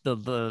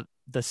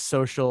the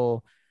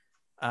social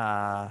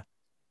uh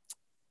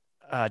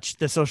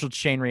the social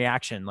chain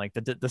reaction, like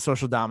the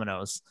social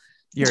dominoes.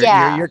 You're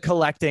Yeah.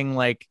 collecting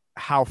like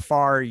how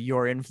far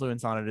your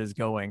influence on it is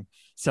going.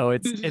 So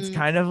it's Hmm.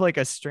 kind of like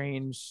a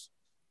strange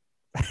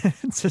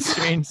it's a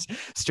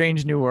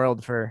strange new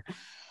world for.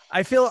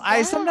 I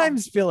Yeah.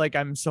 sometimes feel like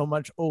I'm so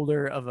much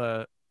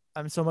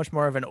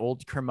more of an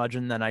old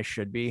curmudgeon than I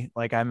should be.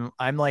 Like I'm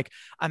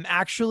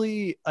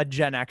actually a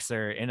Gen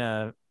Xer in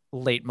a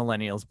late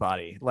millennial's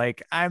body.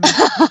 Like I'm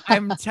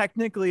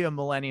technically a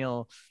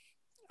millennial.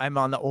 I'm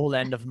on the old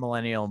end of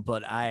millennial,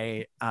 but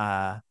I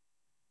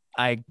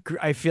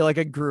feel like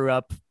I grew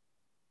up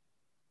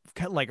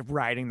like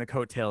riding the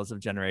coattails of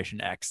Generation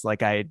X.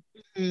 Like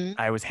Hmm.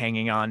 I was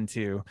hanging on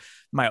to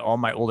all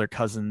my older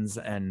cousins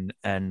and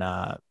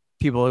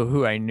people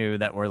who I knew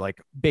that were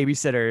like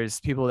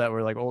babysitters, people that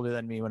were like older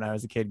than me when I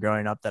was a kid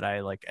growing up that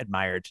I like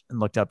admired and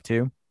looked up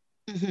to.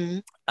 Hmm.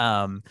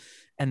 Um,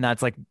 and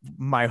that's like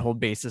my whole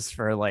basis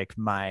for like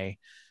my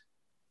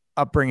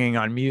upbringing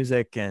on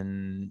music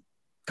and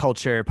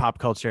culture, pop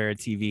culture,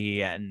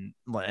 TV,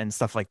 and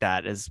stuff like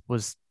that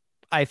was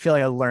I feel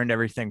like I learned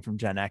everything from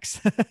Gen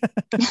X.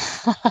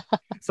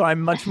 So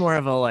I'm much more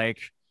of a like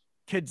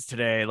kids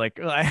today. Like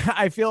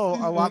I feel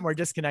a lot Mhm. more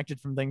disconnected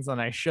from things than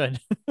I should.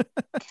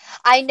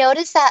 I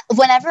notice that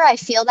whenever I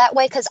feel that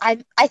way, because I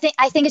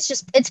think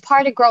it's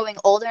part of growing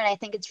older, and I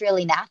think it's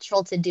really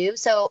natural to do.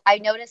 So I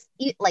notice,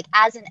 like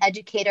as an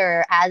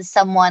educator, as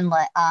someone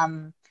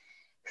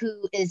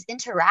who is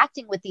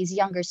interacting with these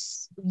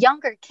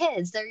younger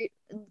kids, they're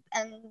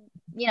and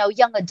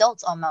young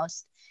adults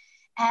almost,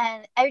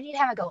 and every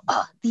time I go,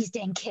 oh, these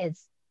dang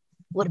kids.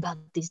 What about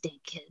these dang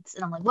kids?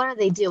 And I'm like, what are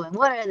they doing?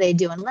 What are they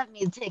doing? Let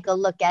me take a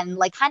look. And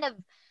like, kind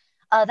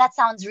of, that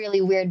sounds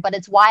really weird, but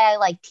it's why I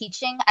like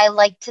teaching. I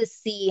like to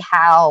see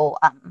how,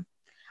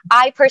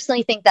 I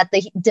personally think that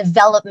the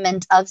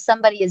development of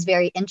somebody is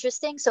very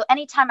interesting. So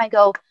anytime I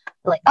go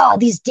like, oh,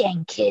 these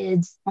dang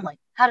kids, I'm like,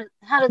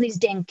 how do these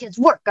dang kids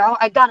work?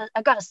 I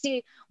gotta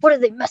see, what are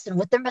they messing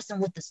with? They're messing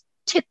with this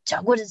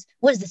TikTok. What is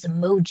this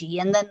emoji?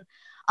 And then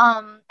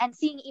and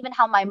seeing even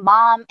how my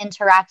mom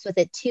interacts with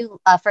it too.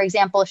 For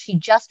example, she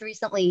just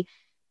recently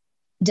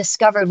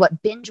discovered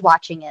what binge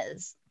watching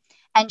is,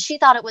 and she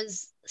thought it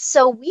was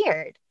so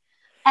weird.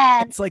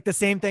 And It's like the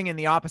same thing in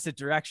the opposite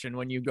direction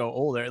when you go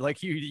older.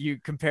 Like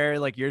you compare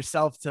like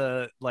yourself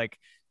to like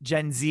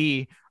Gen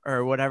Z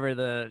or whatever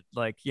the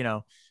like,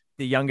 the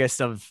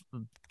youngest of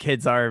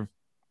kids our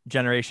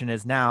generation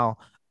is now.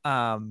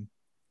 And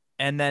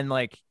then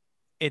like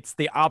it's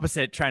the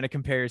opposite trying to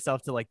compare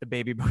yourself to like the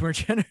baby boomer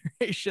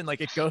generation.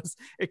 Like it goes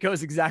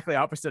exactly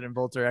opposite in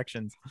both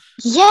directions.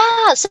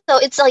 yeah, so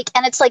it's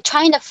like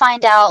trying to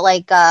find out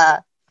like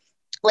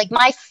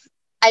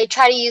I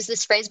try to use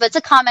this phrase, but it's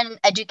a common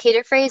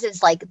educator phrase,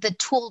 is like the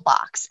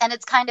toolbox. And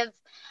it's kind of,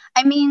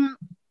 I mean,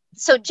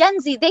 so Gen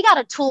Z, they got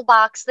a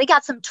toolbox. They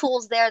got some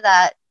tools there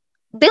that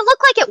they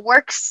look like it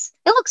works.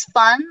 It looks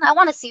fun. I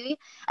want to see.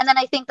 And then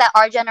I think that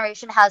our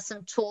generation has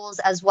some tools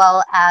as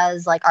well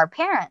as like our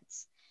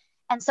parents.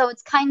 And so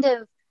it's kind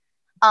of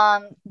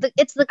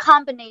it's the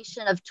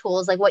combination of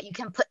tools, like what you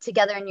can put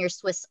together in your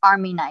Swiss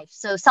Army knife.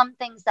 So some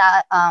things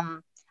that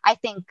I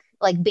think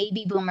like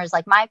baby boomers,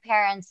 like my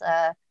parents,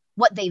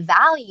 what they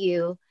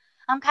value,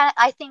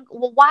 I think,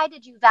 well, why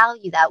did you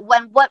value that?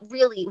 When what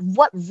really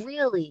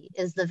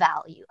is the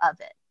value of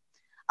it?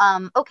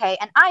 Okay,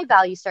 and I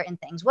value certain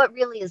things. What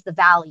really is the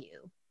value?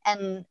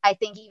 And I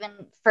think even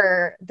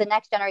for the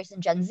next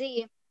generation, Gen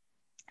Z,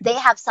 they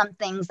have some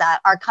things that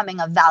are coming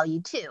of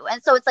value too.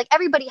 And so it's like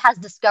everybody has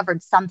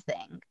discovered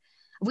something.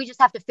 We just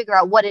have to figure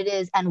out what it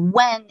is and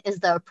when is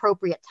the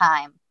appropriate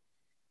time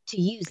to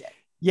use it.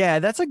 Yeah,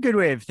 that's a good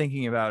way of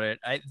thinking about it.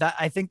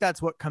 I think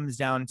that's what comes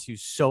down to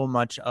so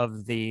much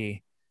of the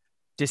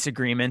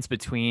disagreements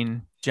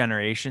between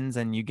generations,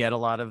 and you get a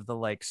lot of the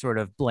like sort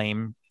of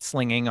blame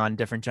slinging on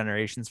different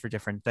generations for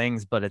different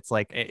things, but it's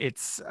like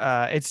it's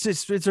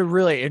a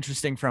really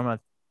interesting from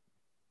a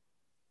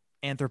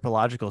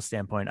anthropological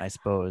standpoint, I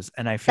suppose.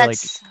 And I feel like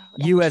That's so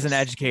you as an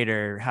interesting.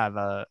 educator have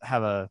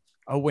a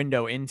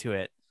window into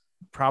it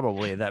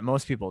probably that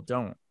most people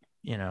don't.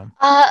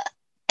 Uh,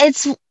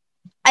 it's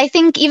I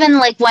think even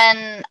like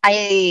when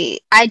I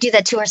do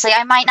that too, where it's like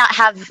I might not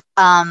have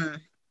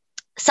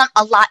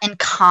a lot in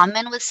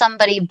common with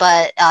somebody,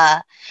 but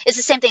it's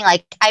the same thing.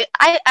 Like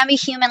I'm a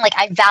human. Like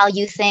I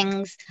value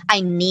things.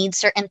 I need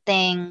certain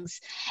things,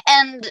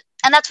 and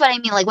that's what I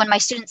mean. Like when my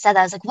student said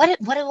that, I was like, what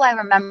do I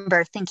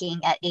remember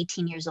thinking at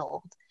 18 years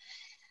old?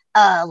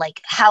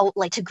 Like how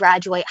like to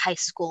graduate high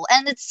school,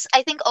 and it's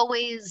I think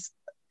always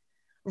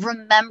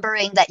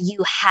remembering that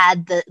you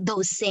had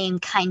those same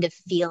kind of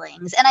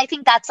feelings, and I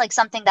think that's like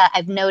something that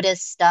I've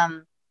noticed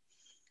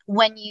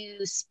when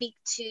you speak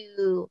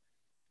to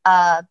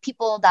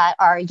people that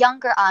are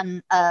younger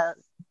on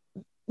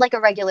like a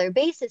regular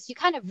basis, you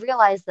kind of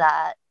realize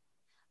that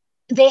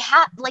they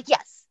have like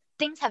yes,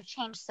 things have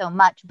changed so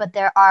much, but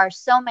there are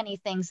so many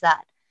things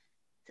that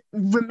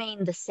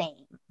remain the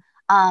same.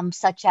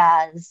 Such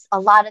as a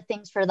lot of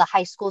things for the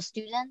high school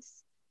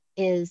students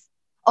is,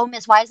 oh,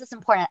 miss, why is this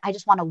important? I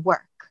just want to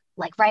work.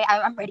 Like, right,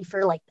 I'm ready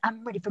for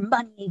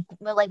money.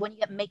 Like when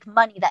you make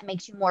money, that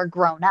makes you more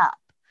grown up.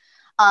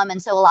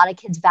 And so a lot of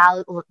kids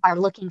are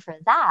looking for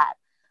that.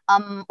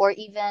 Or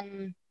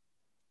even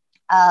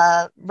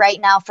right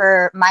now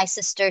for my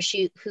sister,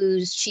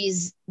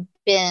 she's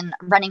been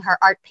running her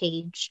art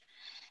page,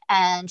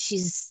 and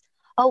she's,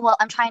 oh well,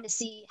 I'm trying to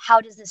see how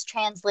does this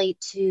translate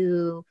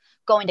to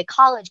going to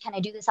college. Can I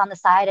do this on the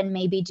side and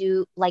maybe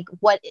do like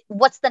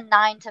what's the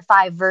 9 to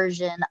 5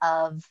 version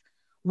of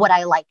what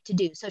I like to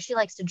do? So she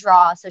likes to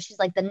draw, so she's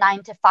like, the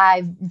 9 to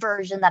 5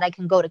 version that I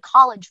can go to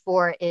college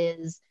for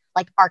is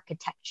like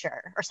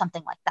architecture or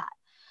something like that.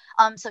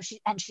 So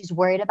she's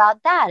worried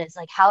about that. It's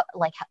like,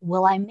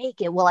 will I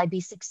make it? Will I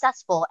be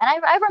successful? And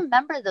I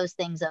remember those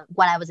things of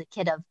when I was a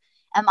kid of,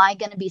 am I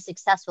going to be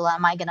successful?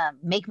 Am I going to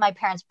make my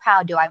parents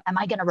proud? Am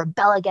I going to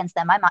rebel against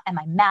them? Am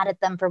I mad at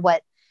them for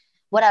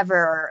whatever,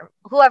 or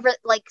whoever,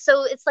 like,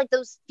 so it's like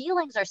those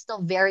feelings are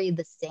still very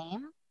the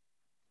same.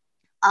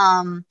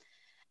 Um,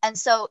 and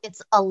so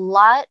it's a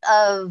lot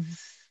of,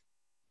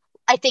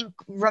 I think,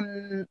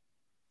 the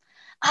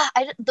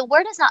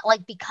word is not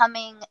like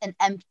becoming an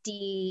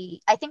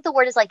empty, I think the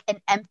word is like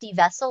an empty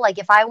vessel. Like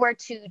if I were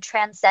to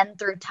transcend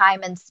through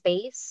time and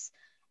space,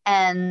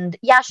 and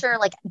yeah, sure,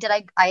 like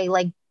I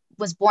like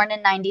was born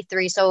in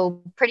 93,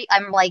 so pretty,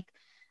 I'm like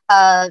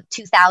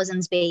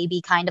 2000s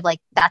baby, kind of, like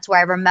that's where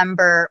I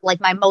remember,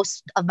 like my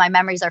most of my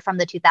memories are from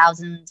the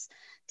 2000s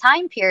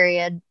time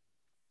period.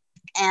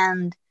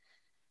 And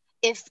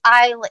if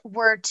I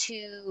were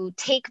to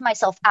take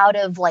myself out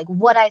of like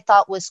what I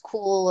thought was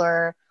cool,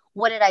 or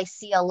what did I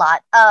see a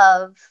lot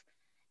of,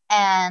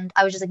 and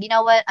I was just like, you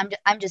know what,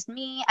 I'm just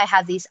me. I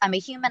have these. I'm a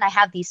human. I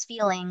have these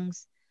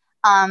feelings.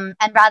 And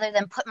rather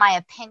than put my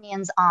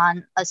opinions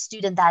on a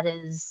student that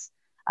is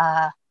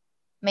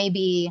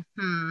maybe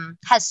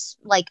has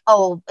like,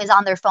 oh, is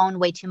on their phone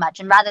way too much,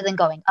 and rather than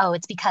going, oh,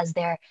 it's because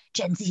they're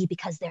Gen Z,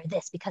 because they're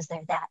this, because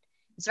they're that,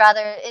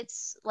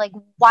 it's like,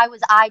 why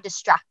was I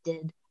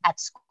distracted at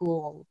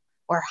school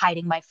or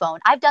hiding my phone?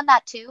 I've done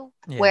that too,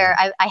 Yeah. where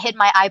I hid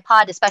my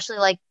iPod, especially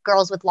like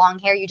girls with long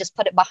hair. You just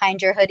put it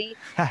behind your hoodie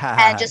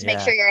and just make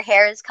Yeah. sure your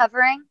hair is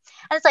covering.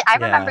 And it's like, I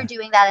remember Yeah.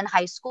 doing that in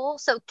high school.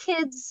 So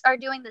kids are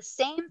doing the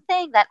same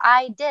thing that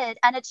I did.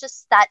 And it's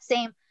just that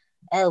same,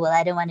 oh, well,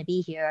 I don't want to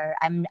be here.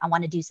 I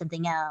want to do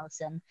something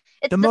else. And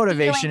it's The the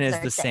motivation feelings is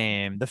are the same.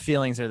 same. The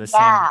feelings are the same.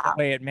 The Yeah.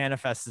 way it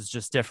manifests is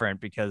just different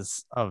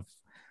because of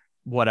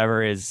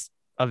whatever is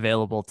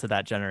available to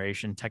that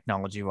generation,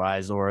 technology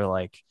wise, or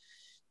like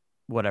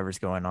whatever's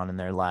going on in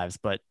their lives.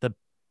 But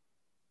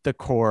the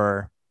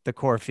core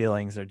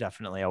feelings are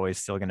definitely always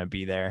still going to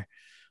be there.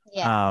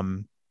 Yeah.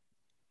 Um,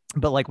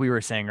 but like we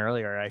were saying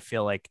earlier, I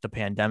feel like the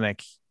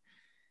pandemic,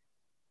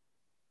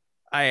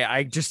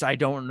 I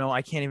don't know.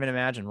 I can't even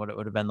imagine what it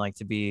would have been like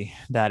to be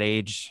that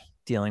age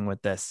dealing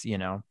with this, you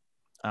know?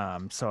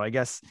 So I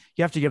guess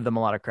you have to give them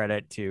a lot of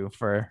credit too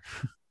for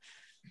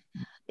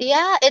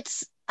Yeah,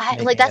 it's like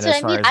making it that's what as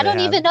I far mean. as they have. I don't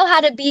even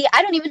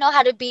know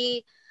how to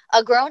be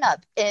a grown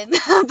up in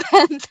a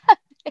pandemic.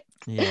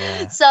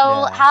 Yeah. So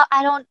Yeah. how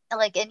I don't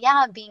like, and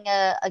yeah, being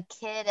a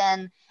kid,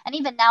 and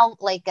even now,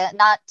 like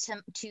not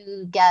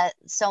to get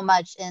so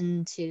much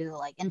into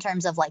like in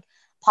terms of like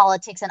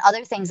politics and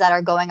other things that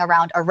are going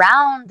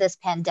around this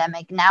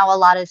pandemic. Now a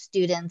lot of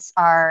students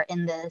are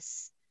in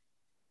this,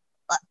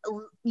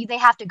 they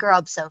have to grow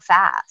up so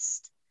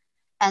fast.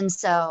 And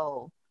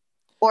so,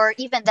 or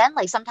even then,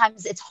 like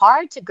sometimes it's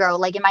hard to grow.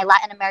 Like in my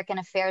Latin American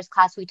affairs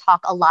class, we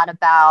talk a lot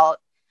about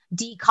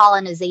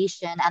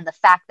decolonization and the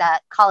fact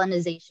that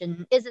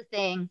colonization is a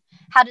thing.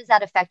 How does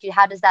that affect you?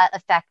 How does that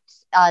affect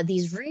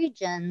these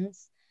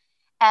regions?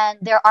 And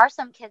there are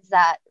some kids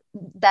that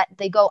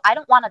they go, I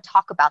don't want to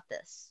talk about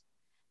this.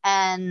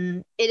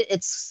 And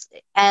it's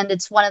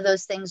one of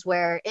those things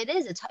where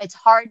it's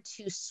hard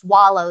to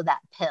swallow that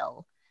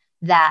pill,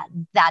 that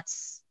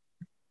that's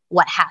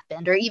what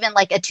happened. Or even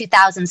like a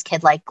 2000s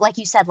kid, like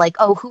you said, like,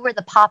 oh, who were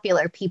the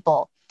popular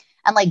people?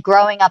 And like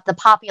growing up, the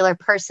popular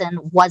person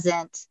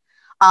wasn't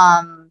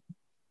um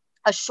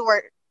a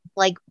short,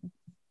 like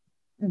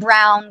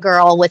brown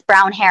girl with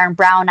brown hair and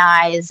brown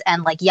eyes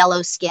and like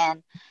yellow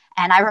skin.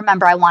 And I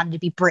remember I wanted to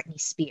be Britney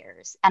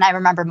Spears, and I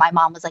remember my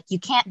mom was like, you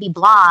can't be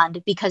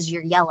blonde because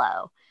you're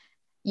yellow.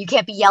 You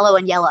can't be yellow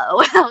and yellow.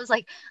 I was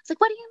like,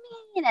 what do you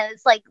mean? And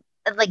it's like,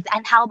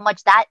 and how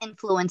much that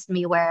influenced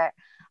me, where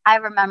I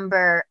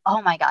remember,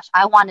 oh my gosh,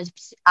 I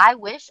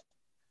wish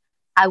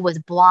I was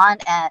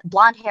blonde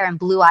hair and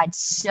blue eyed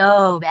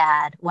so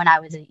bad when I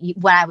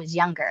was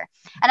younger.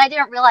 And I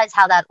didn't realize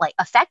how that like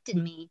affected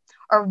me,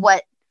 or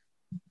what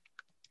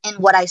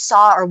I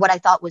saw, or what I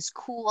thought was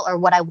cool, or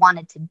what I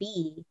wanted to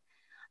be.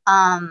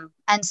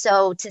 And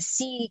so to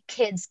see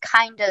kids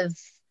kind of,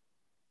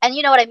 and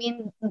you know what I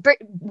mean,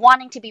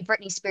 wanting to be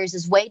Britney Spears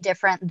is way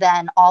different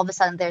than all of a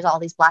sudden there's all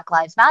these Black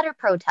Lives Matter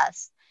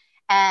protests,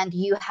 and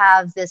you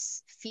have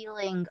this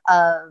feeling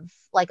of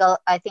like,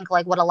 I think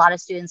like what a lot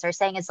of students are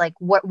saying is like,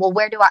 well,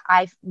 where do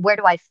I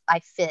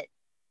fit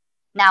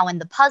now in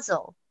the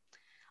puzzle?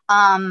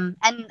 And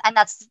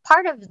that's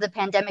part of the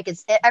pandemic,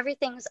 is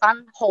everything's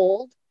on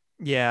hold.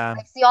 Yeah.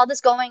 I see all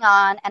this going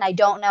on, and I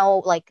don't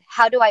know, like,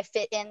 how do I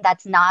fit in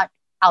that's not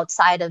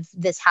outside of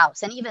this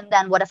house? And even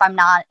then, what if I'm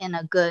not in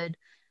a good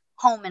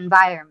home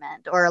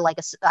environment, or like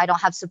I don't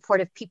have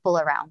supportive people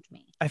around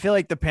me? I feel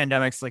like the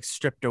pandemic's like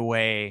stripped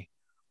away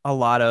a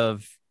lot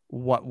of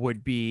what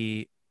would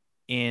be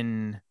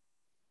in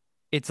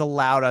it's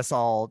allowed us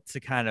all to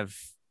kind of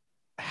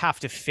have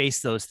to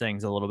face those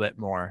things a little bit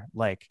more,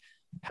 like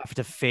have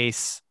to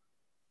face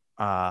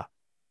uh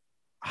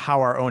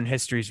how our own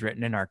history is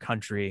written in our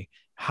country,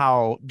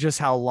 how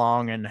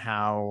long and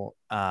how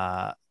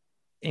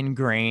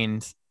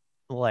ingrained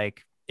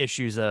like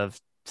issues of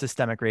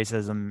systemic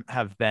racism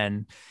have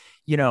been.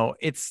 You know,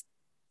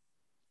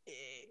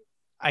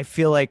 I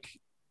feel like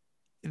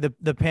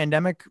the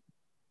pandemic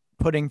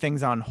putting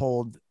things on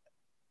hold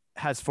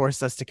has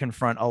forced us to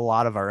confront a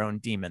lot of our own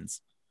demons.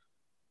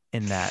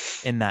 in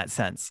that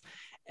sense.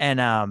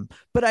 And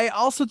but I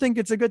also think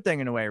it's a good thing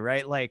in a way,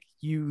 right? Like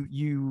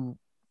you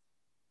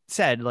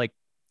said, like,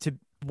 to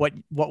what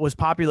was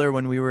popular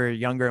when we were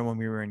younger and when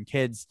we were in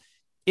kids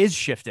is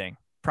shifting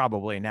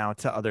probably now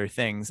to other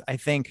things. I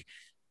think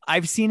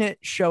I've seen it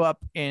show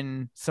up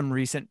in some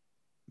recent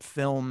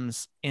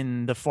films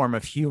in the form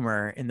of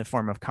humor, in the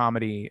form of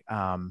comedy,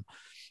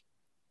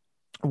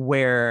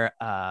 where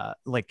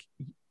like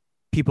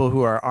people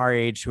who are our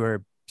age, who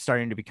are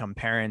starting to become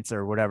parents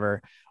or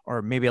whatever,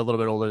 or maybe a little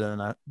bit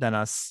older than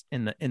us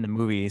in the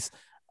movies,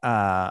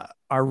 are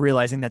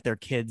realizing that their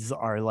kids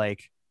are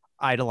like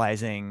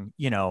idolizing,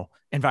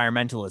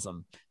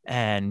 environmentalism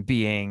and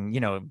being,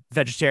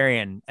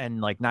 vegetarian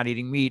and like not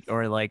eating meat,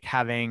 or like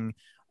having,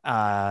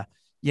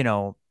 you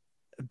know,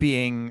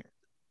 being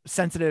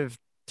sensitive,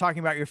 talking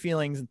about your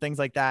feelings and things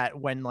like that,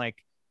 when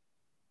like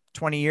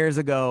 20 years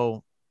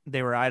ago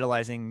they were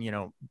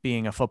idolizing,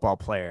 being a football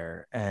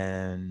player.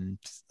 And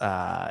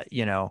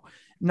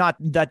not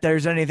that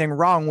there's anything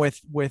wrong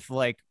with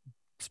like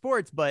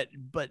sports, but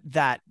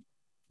that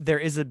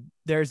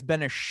there's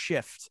been a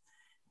shift,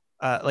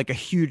 like a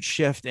huge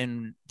shift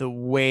in the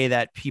way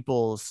that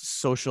people's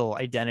social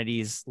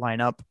identities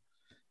line up.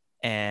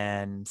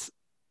 And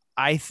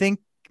I think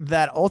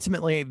that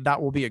ultimately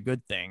that will be a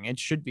good thing. It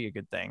should be a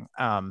good thing.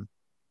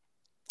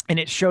 And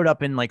it showed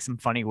up in like some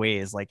funny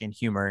ways, like in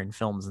humor and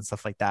films and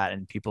stuff like that.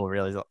 And people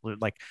realize,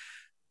 like,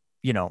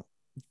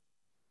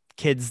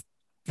 kids,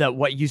 that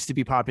what used to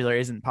be popular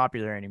isn't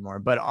popular anymore.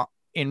 But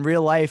in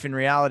real life, in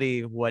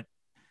reality, what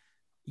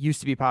used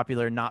to be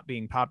popular not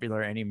being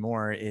popular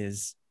anymore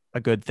is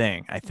a good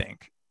thing. I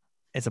think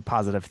it's a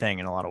positive thing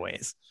in a lot of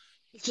ways.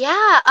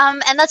 Yeah,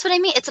 and that's what I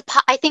mean.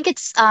 I think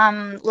it's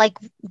like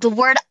the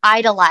word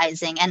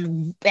idolizing,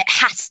 and it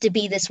has to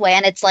be this way,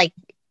 and it's like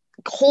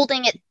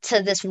holding it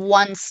to this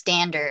one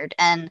standard.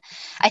 And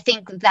I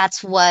think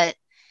that's what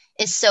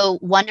is so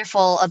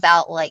wonderful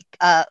about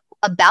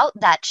about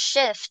that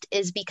shift,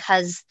 is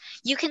because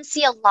you can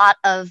see a lot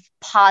of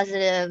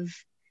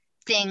positive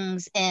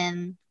things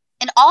in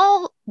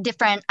all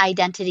different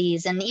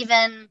identities, and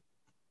even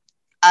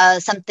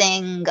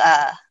something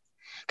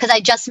because I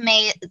just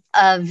made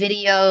a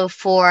video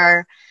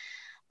for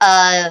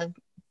a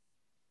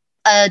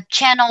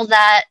channel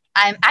that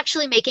I'm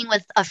actually making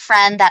with a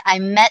friend that I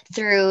met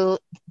through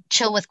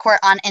Chill with Court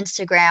on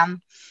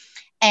Instagram.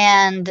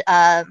 And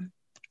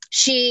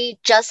she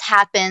just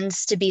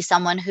happens to be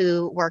someone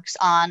who works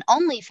on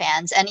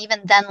OnlyFans. And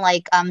even then,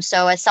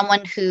 so as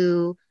someone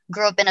who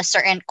grew up in a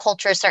certain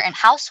culture, a certain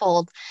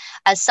household,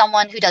 as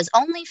someone who does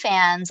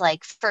OnlyFans,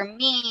 like for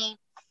me,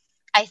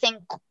 I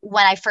think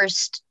when I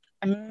first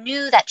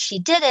knew that she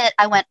did it,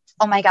 I went,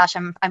 oh my gosh,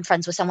 I'm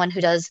friends with someone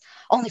who does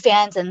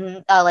OnlyFans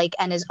and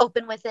and is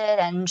open with it,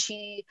 and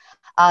she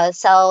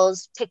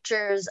sells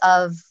pictures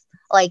of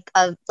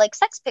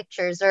sex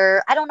pictures,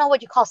 or I don't know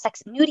what you call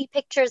sex, nudie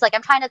pictures. Like,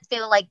 I'm trying to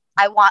feel like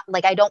I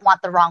don't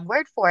want the wrong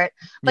word for it,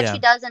 but Yeah. she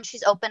does, and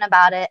she's open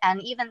about it.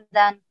 And even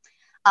then,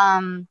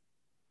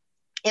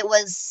 it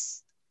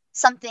was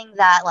something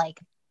that, like,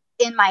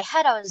 in my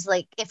head, I was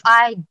like, if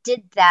I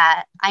did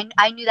that,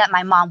 I knew that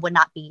my mom would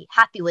not be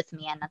happy with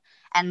me,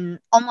 and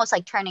almost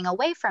like turning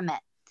away from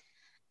it.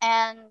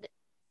 And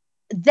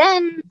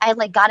then I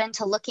got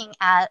into looking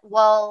at,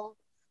 well,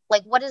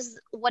 like what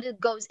it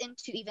goes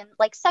into even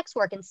like sex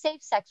work and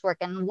safe sex work,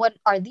 and what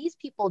are these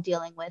people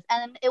dealing with.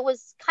 And it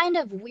was kind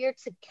of weird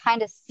to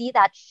kind of see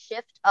that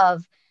shift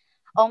of,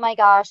 oh my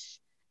gosh,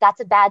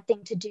 that's a bad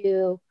thing to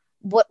do.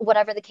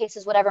 Whatever the case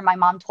is, whatever my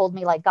mom told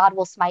me, like, God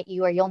will smite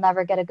you, or you'll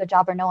never get a good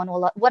job, or no one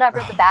will whatever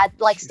the bad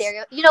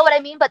stereo, you know what I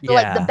mean? But the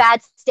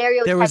bad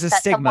There was stereotypes a that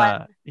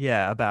stigma,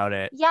 someone, about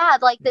it. yeah,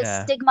 like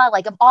this stigma,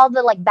 like of all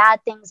the bad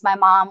things my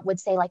mom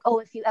would say, like, oh,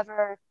 if you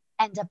ever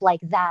end up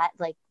like that,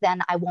 like,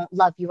 then I won't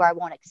love you, or I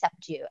won't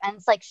accept you. And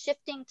it's like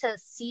shifting to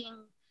seeing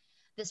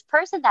this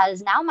person that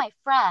is now my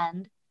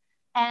friend,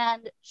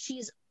 and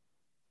she's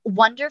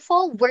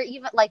wonderful. We're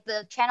even like,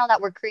 the channel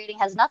that we're creating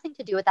has nothing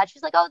to do with that.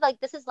 She's like, oh, like,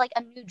 this is like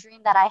a new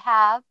dream that I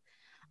have.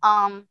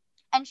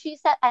 And she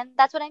said, and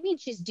that's what I mean,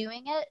 she's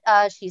doing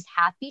it. She's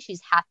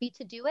happy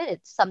to do it.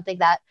 It's something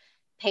that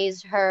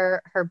pays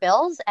her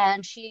bills,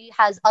 and she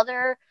has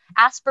other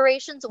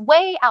aspirations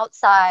way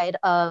outside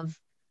of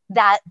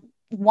that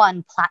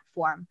one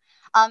platform.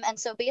 And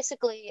so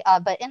basically,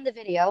 but in the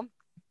video,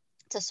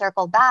 to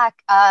circle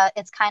back,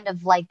 it's kind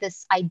of like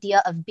this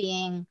idea of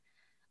being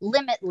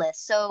limitless.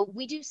 So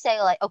we do say,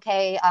 like,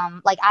 okay,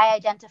 like, I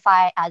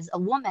identify as a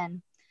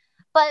woman,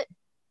 but,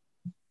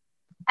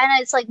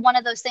 and it's like one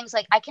of those things,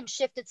 like, I can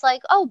shift. It's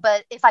like, oh,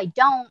 but if I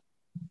don't,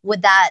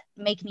 would that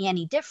make me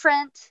any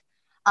different?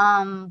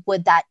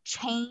 Would that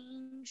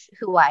change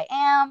who I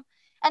am?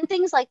 And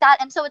things like that.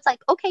 And so it's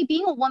like, okay,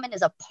 being a woman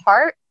is a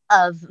part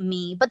of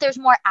me, but there's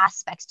more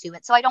aspects to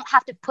it. So I don't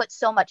have to put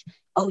so much,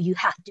 oh, you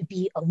have to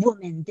be a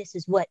woman. This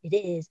is what it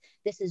is.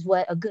 This is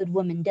what a good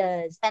woman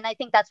does. And I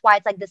think that's why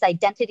it's like this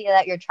identity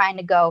that you're trying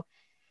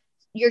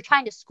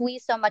to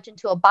squeeze so much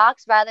into a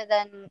box, rather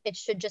than it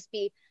should just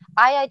be,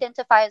 I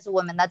identify as a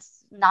woman.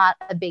 That's not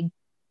a big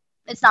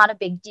it's not a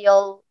big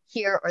deal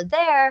here or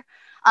there.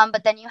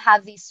 But then you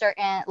have these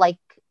certain like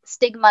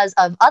stigmas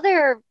of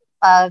other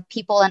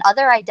people and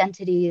other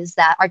identities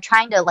that are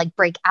trying to like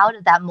break out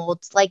of that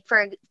mold. Like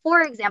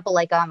for example,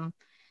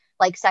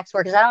 like sex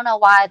workers. I don't know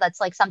why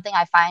that's like something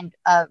I find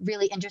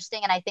really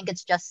interesting, and I think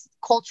it's just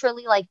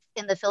culturally like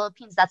in the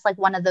Philippines, that's like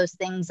one of those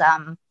things.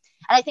 And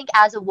I think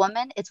as a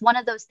woman, it's one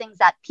of those things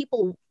that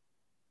people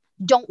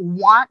don't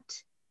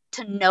want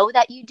to know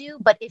that you do,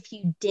 but if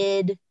you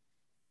did,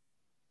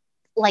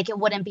 like it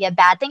wouldn't be a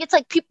bad thing. It's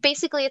like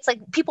basically it's like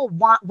people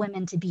want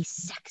women to be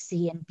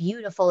sexy and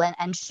beautiful and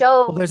Well,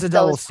 show there's a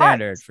double those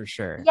standard parts. for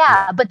sure.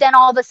 Yeah, but then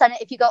all of a sudden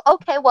if you go,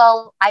 okay,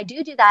 well, I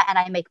do that and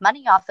I make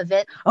money off of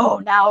it.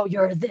 Oh, now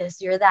you're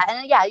this, you're that.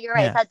 And yeah, you're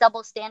right. Yeah. It's that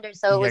double standard.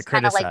 So You it get was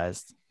kind of like,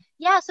 criticized.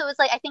 yeah, so it's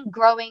like I think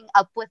growing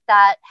up with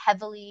that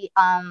heavily,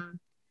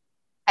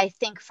 I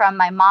think from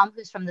my mom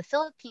who's from the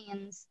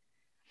Philippines,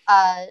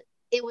 uh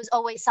it was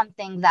always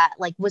something that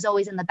like was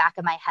always in the back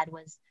of my head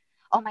was,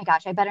 oh my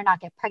gosh, I better not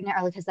get pregnant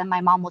early because then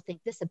my mom will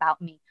think this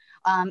about me.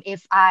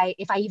 If I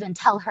even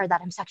tell her that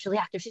I'm sexually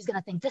active, she's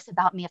gonna think this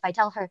about me. If I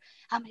tell her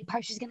how many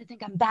parts, she's gonna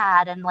think I'm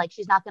bad and like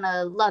she's not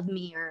gonna love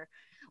me or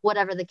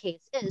whatever the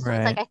case is. So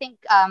it's like Right. I think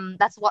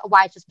that's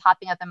why it's just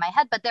popping up in my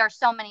head. But there are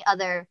so many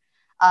other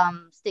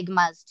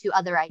stigmas to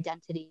other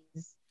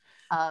identities.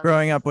 Of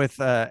Growing up with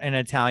an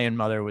Italian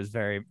mother was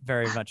very,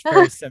 very much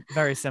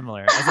very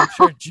similar, as I'm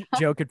sure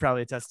Joe could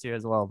probably attest to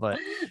as well. But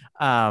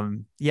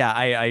yeah,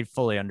 I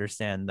fully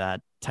understand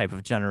that type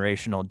of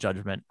generational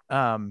judgment.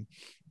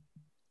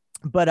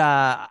 But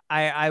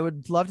I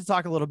would love to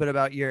talk a little bit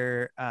about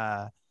your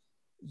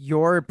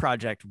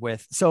project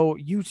with. So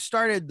you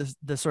started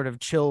the sort of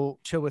chill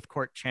with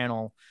Court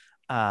channel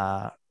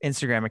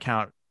Instagram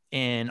account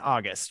in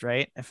August,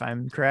 right? If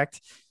I'm correct.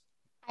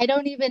 I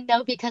don't even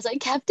know because I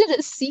kept it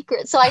a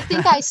secret. So I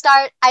think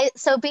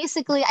so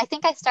basically I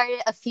think I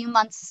started a few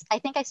months. I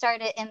think I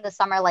started in the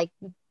summer, like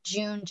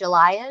June,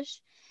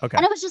 July-ish. Okay.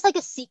 And it was just like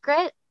a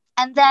secret.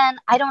 And then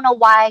I don't know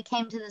why I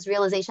came to this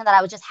realization that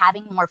I was just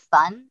having more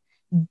fun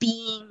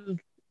being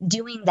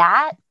doing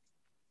that.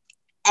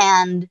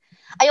 And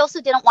I also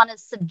didn't want to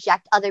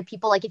subject other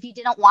people. Like if you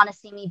didn't want to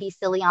see me be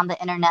silly on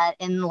the internet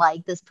in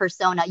like this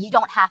persona, you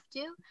don't have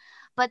to.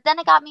 But then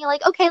it got me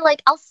like, okay,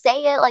 like I'll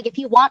say it. Like if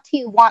you want to,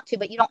 you want to,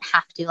 but you don't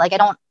have to. Like I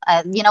don't,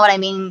 you know what I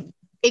mean?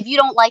 If you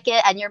don't like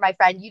it and you're my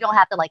friend, you don't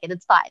have to like it.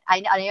 It's fine. I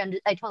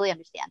totally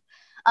understand.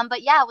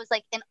 But yeah, it was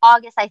like in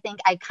August, I think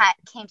I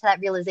came to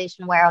that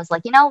realization where I was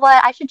like, you know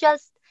what? I should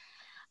just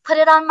put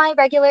it on my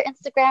regular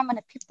Instagram, and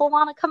if people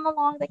want to come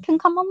along, they can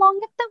come along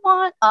if they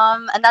want.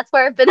 And that's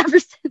where I've been ever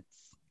since.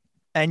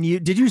 And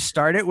did you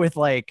start it with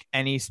like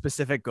any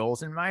specific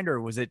goals in mind,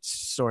 or was it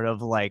sort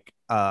of like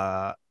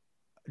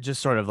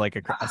just sort of like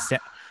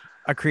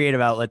a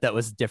creative outlet that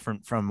was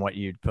different from what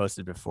you'd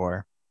posted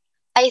before?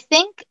 I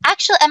think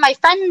actually, and my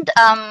friend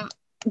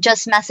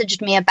just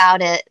messaged me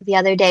about it the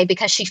other day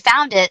because she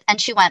found it and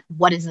she went,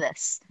 "What is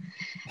this?"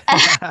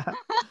 I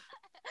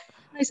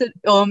said,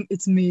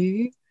 it's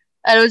me.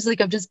 And I was like,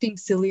 I'm just being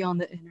silly on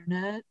the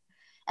internet.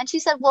 And she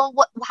said, well,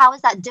 how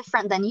is that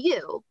different than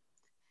you?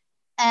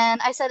 And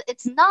I said,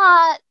 it's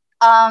not,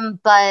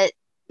 but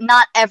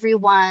not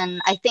everyone,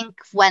 I think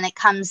when it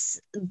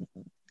comes,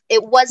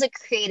 it was a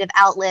creative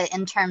outlet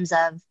in terms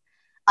of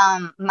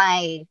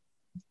my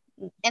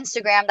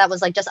Instagram that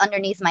was like just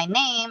underneath my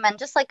name and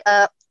just like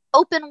a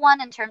open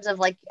one in terms of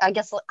like, I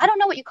guess, I don't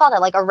know what you call that,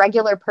 like a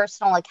regular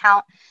personal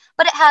account,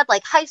 but it had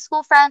like high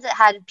school friends. It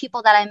had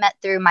people that I met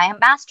through my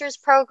master's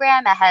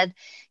program. It had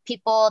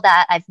people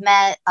that I've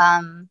met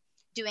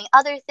doing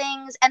other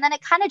things. And then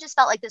it kind of just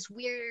felt like this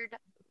weird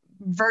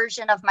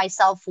version of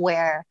myself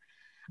where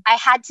I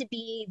had to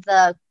be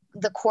the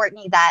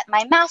Courtney that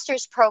my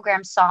master's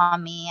program saw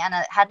me, and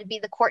it had to be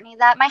the Courtney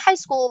that my high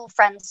school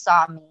friends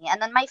saw me,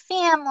 and then my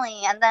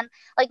family, and then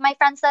like my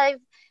friends that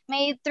I've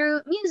made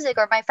through music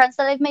or my friends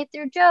that I've made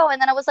through Joe. And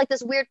then it was like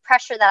this weird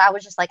pressure that I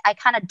was just like, I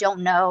kind of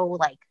don't know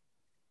like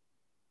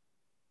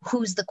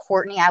who's the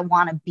Courtney I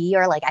want to be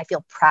or like I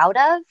feel proud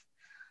of.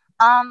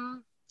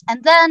 Um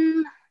and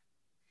then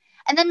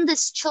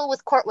this chill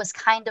with Court was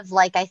kind of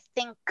like, I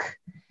think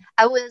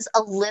I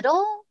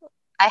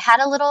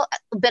had a little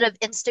bit of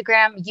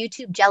Instagram,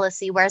 YouTube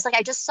jealousy, whereas like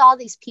I just saw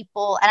these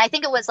people, and I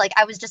think it was like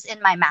I was just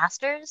in my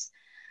master's,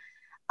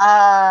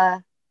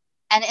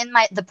 and in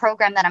the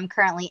program that I'm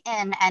currently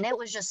in, and it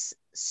was just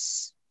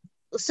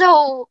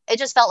so it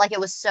just felt like it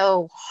was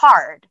so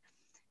hard,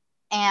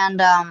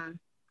 and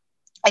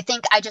I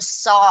think I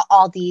just saw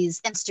all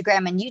these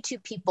Instagram and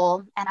YouTube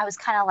people, and I was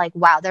kind of like,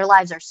 wow, their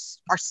lives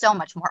are so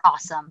much more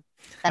awesome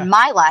than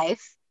my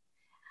life,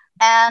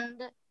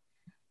 and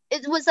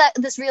it was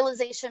this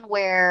realization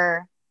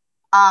where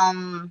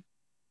I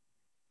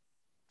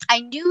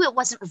knew it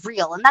wasn't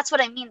real. And that's what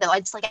I mean, though.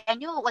 It's like I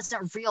knew it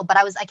wasn't real, but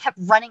I kept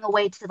running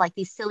away to like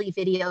these silly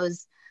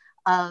videos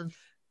of.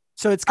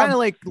 So it's kind of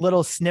like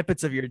little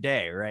snippets of your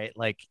day, right?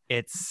 Like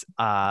it's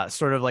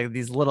sort of like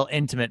these little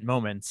intimate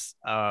moments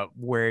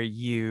where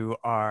you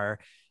are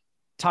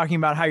talking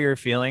about how you're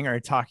feeling or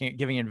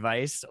giving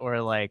advice or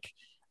like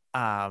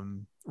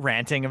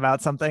ranting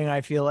about something.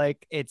 I feel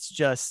like it's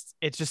just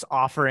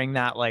offering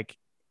that like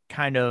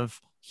kind of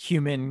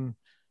human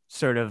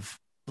sort of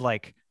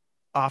like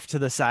off to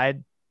the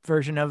side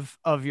version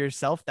of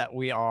yourself that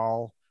we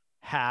all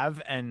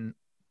have. And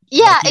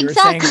Yeah, like you were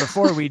saying exactly.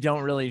 before, we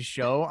don't really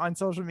show on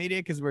social media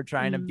because we're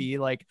trying to Mm. be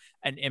like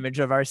an image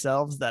of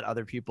ourselves that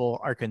other people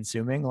are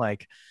consuming,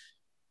 like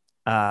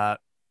uh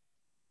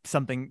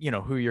something, you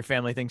know, who your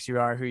family thinks you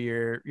are, who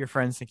your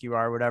friends think you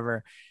are,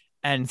 whatever.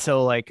 And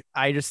so like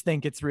I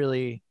think it's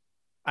really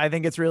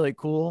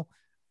cool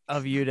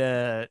of you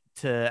to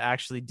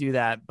actually do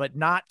that, but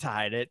not to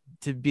hide it,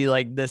 to be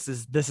like, this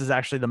is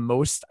actually the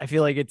most, I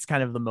feel like it's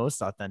kind of the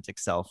most authentic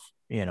self,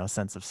 you know,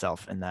 sense of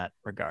self in that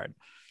regard.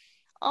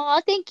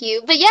 Oh, thank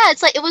you. But yeah,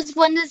 it's like it was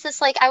when is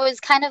this like I was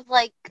kind of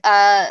like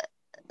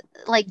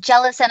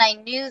jealous, and I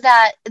knew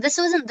that this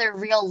wasn't their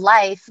real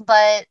life,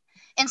 but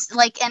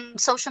and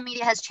social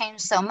media has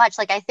changed so much.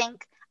 Like I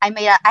think I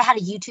had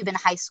a YouTube in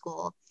high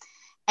school,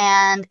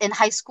 and in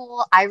high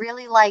school I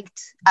really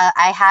liked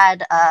I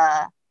had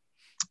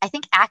I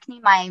think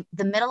acne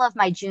the middle of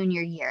my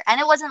junior year,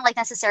 and it wasn't like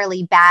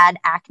necessarily bad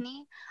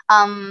acne,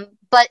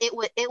 but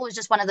it was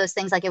just one of those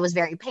things, like it was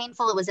very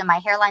painful. It was in my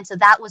hairline, so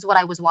that was what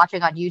I was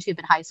watching on YouTube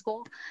in high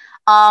school.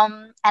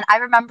 And I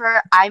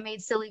remember I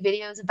made silly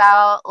videos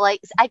about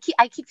like I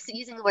keep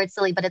using the word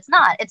silly, but it's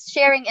not. It's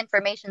sharing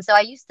information. So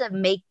I used to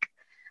make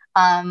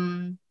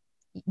um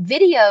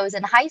videos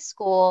in high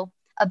school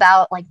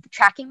about like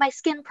tracking my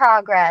skin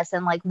progress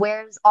and like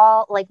where's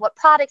all like what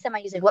products am I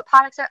using, what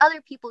products are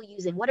other people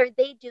using, what are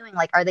they doing,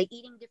 like are they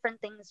eating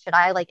different things, should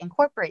I like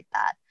incorporate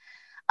that.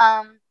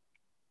 um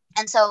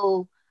and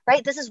so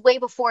right, this is way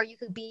before you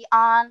could be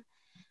on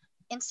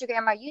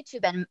Instagram or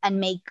YouTube and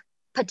make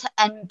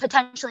and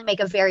potentially make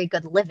a very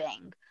good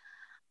living.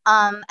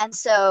 And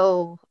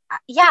so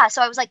yeah,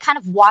 so I was like kind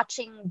of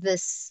watching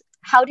this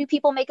how do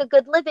people make a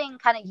good living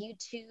kind of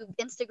YouTube,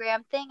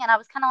 Instagram thing, and I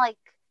was kind of like,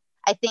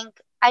 I think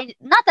I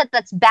not that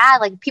that's bad,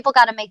 like people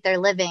got to make their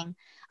living,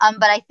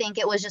 but I think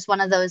it was just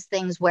one of those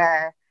things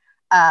where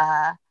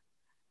uh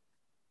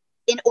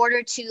in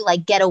order to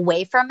like get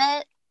away from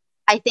it,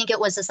 I think it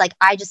was just like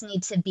I just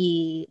need to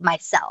be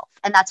myself,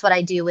 and that's what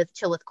I do with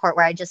Chill with Court,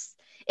 where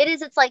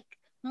it's like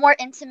more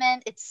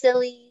intimate, it's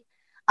silly.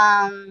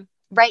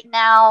 Right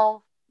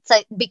now, it's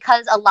like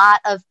because a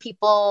lot of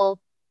people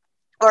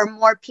or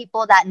more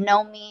people that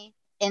know me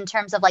in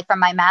terms of like from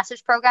my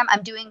master's program,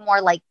 I'm doing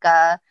more like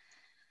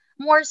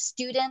more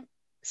student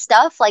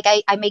stuff. Like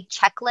I make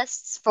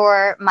checklists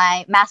for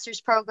my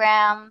master's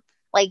program,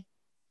 like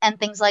and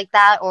things like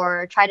that,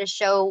 or try to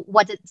show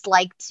what it's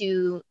like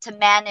to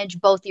manage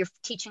both your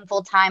teaching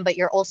full time, but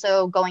you're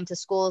also going to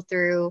school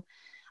through.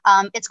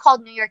 It's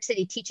called New York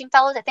City Teaching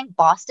Fellows. I think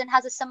Boston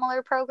has a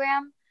similar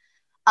program.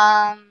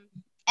 Um,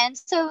 and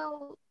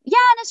so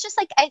yeah, and it's just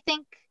like I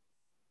think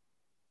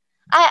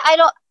I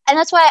don't, and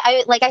that's why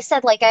I like I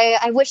said, like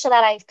I wish that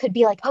I could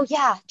be like, oh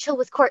yeah, Chill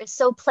with Court is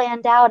so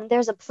planned out and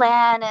there's a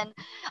plan and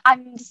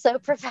I'm so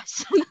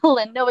professional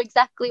and know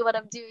exactly what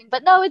I'm doing.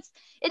 But no, it's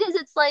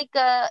like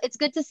it's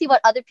good to see what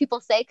other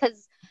people say,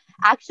 because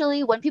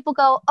actually when people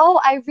go, oh,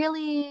 I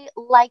really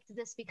liked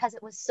this because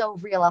it was so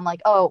real, I'm like,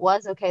 oh, it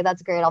was okay,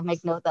 that's great, I'll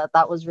make note that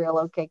that was real.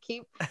 Okay,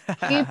 keep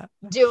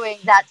doing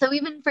that. So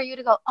even for you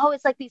to go, oh,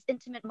 it's like these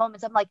intimate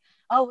moments, I'm like,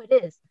 oh, it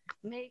is.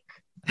 Make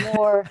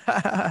more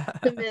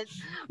intimate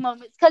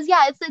moments, because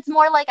yeah, it's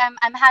more like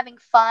I'm having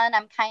fun.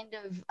 I'm kind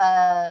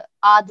of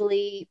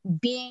oddly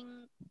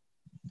being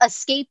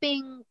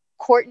escaping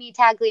Courtney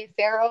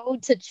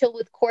Tagliaferro to Chill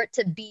with Court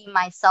to be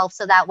myself,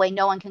 so that way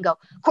no one can go,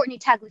 Courtney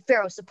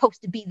Tagliaferro is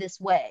supposed to be this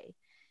way,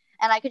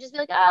 and I could just be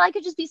like, oh, I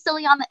could just be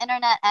silly on the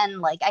internet.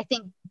 And like I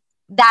think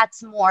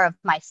that's more of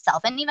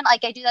myself, and even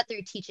like I do that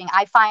through teaching.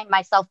 I find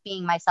myself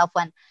being myself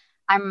when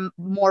I'm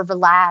more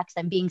relaxed,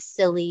 I'm being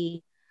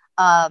silly,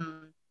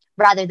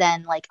 rather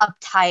than like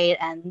uptight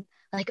and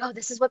like, oh,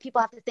 this is what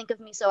people have to think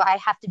of me, so I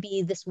have to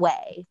be this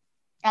way.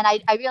 And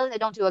I really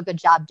don't do a good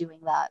job doing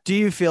that.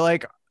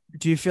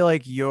 do you feel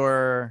like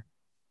your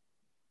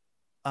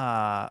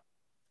uh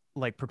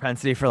like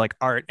propensity for like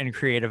art and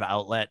creative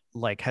outlet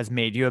like has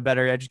made you a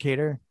better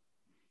educator?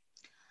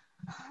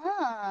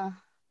 Huh.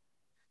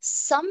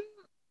 Some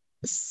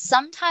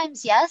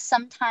sometimes yes,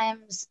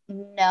 sometimes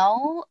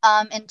no.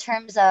 In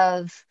terms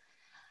of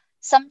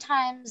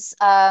sometimes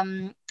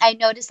I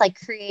notice like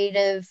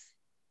creative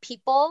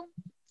people,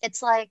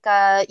 it's like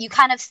you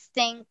kind of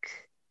think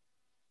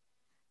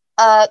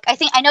I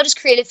think I notice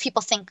creative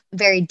people think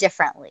very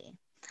differently.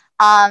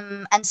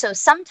 And so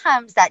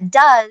sometimes that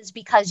does,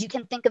 because you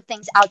can think of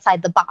things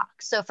outside the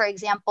box. So for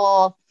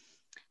example,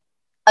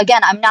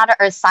 again, I'm not an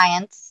earth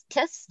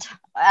scientist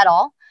at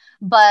all,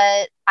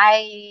 but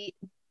I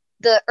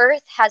the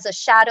earth has a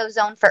shadow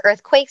zone for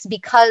earthquakes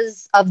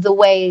because of the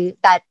way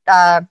that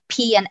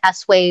P and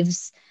S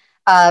waves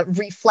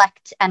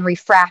reflect and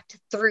refract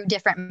through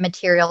different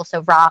materials,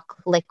 so rock,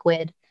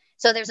 liquid.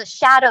 So there's a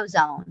shadow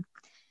zone.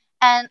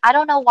 And I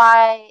don't know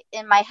why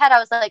in my head I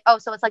was like, oh,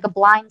 so it's like a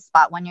blind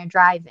spot when you're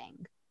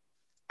driving.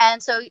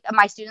 And so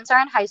my students are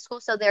in high school,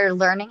 so they're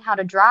learning how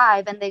to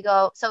drive, and they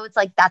go, so it's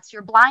like, that's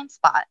your blind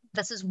spot.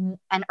 This is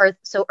an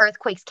so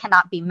earthquakes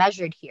cannot be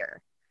measured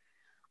here.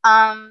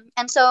 And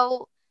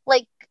so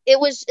like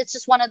it's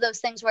just one of those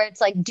things where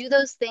it's like, do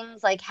those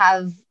things like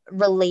have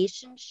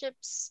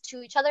relationships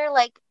to each other?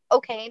 Like,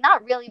 okay,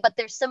 not really, but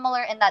they're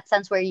similar in that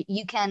sense where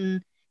you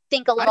can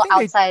think a little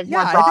outside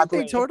more broadly. I think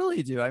they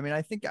totally do. I mean,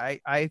 I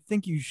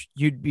think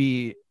you'd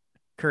be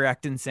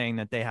correct in saying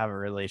that they have a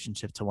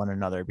relationship to one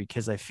another,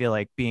 because I feel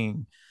like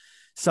being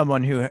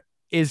someone who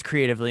is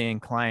creatively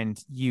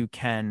inclined, you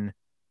can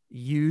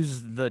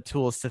use the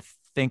tools to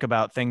think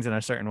about things in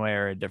a certain way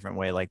or a different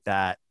way like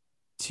that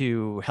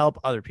to help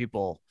other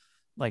people,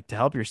 like to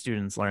help your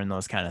students learn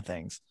those kind of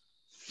things.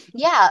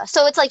 Yeah,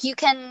 so it's like you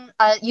can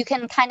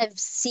kind of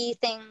see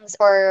things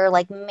or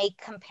like make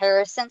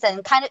comparisons,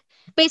 and kind of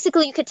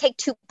basically you could take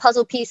two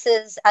puzzle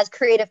pieces as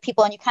creative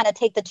people, and you kind of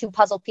take the two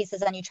puzzle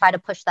pieces and you try to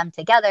push them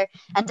together.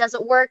 And does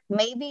it work?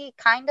 Maybe,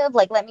 kind of,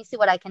 like, let me see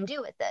what I can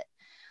do with it.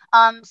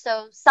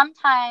 So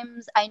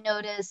sometimes I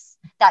notice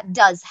that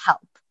does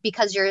help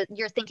because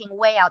you're thinking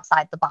way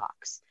outside the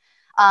box.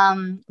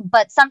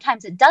 But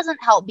sometimes it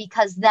doesn't help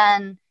because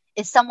then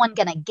is someone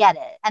gonna get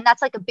it? And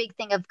that's like a big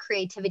thing of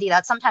creativity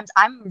that sometimes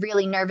I'm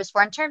really nervous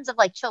for in terms of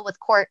like chill with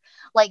court,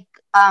 like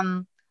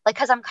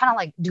because I'm kind of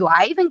like, do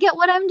I even get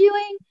what I'm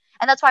doing?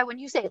 And that's why when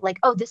you say like,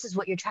 oh, this is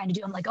what you're trying to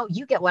do, I'm like, oh,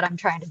 you get what I'm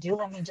trying to do.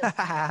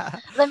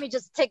 Let me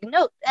just take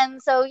note.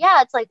 And so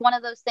yeah, it's like one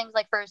of those things,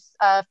 like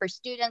for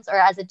students or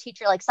as a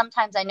teacher, like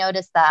sometimes I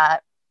notice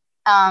that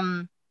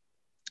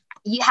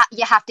you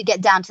have to get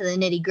down to the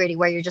nitty gritty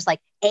where you're just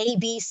like A,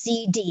 B,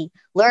 C, D,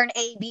 learn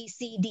A, B,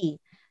 C, D.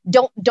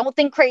 Don't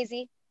think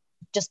crazy.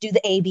 Just do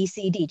the A, B,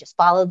 C, D. Just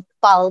follow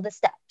the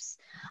steps.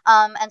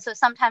 And so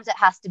sometimes it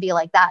has to be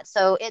like that.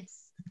 So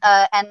it's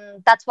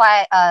and that's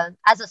why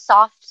as a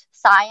soft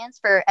science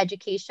for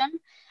education,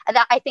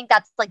 that I think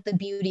that's like the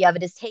beauty of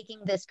it, is taking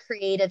this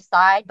creative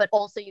side, but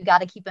also you got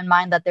to keep in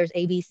mind that there's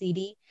A, B, C,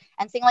 D,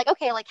 and saying like,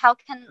 okay,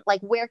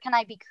 like where can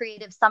I be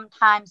creative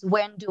sometimes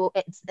when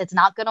it's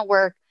not gonna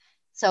work.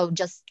 So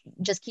just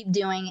keep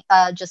doing,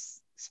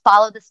 just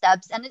follow the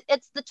steps, and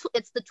it's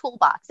the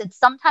toolbox. It's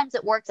sometimes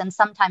it works and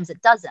sometimes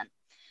it doesn't.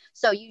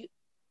 So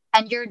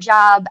your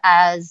job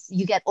as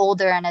you get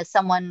older and as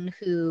someone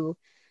who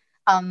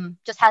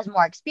just has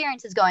more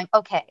experience is going,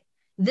 okay,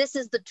 this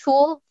is the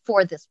tool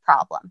for this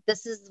problem.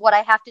 This is what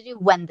I have to do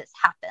when this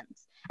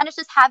happens. And it's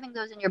just having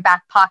those in your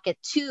back pocket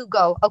to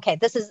go, okay,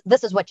 this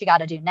is what you got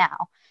to do now,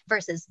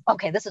 versus,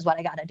 okay, this is what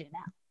I got to do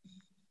now.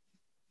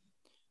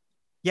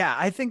 Yeah,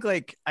 I think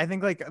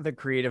the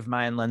creative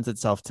mind lends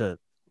itself to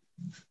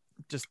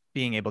just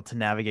being able to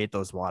navigate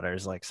those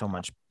waters like so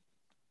much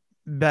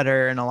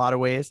better in a lot of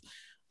ways.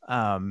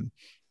 And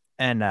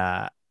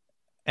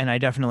I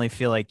definitely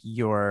feel like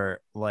you're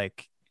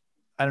like,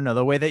 I don't know,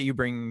 the way that you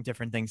bring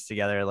different things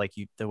together, like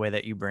the way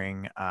that you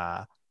bring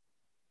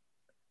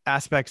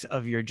aspects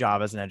of your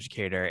job as an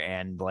educator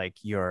and like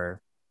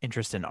your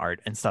interest in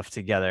art and stuff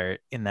together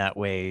in that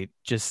way,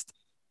 just,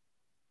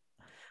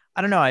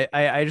 I don't know.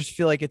 I just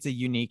feel like it's a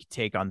unique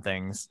take on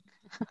things.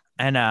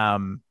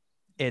 And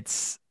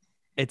it's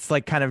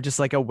like kind of just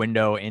like a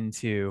window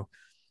into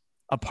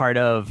a part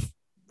of,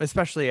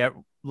 especially at,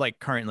 like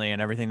currently,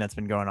 and everything that's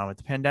been going on with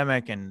the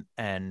pandemic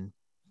and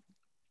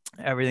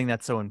everything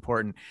that's so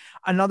important.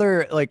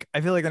 Another, like,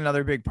 I feel like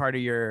another big part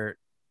of your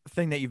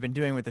thing that you've been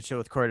doing with the Chill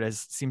with Court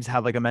seems to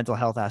have like a mental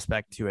health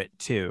aspect to it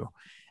too.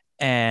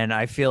 And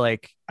I feel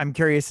like I'm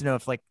curious to know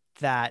if like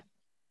that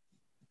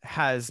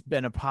has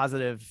been a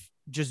positive,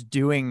 just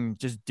doing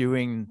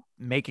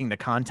making the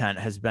content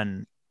has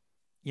been,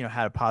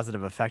 had a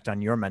positive effect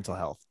on your mental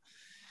health.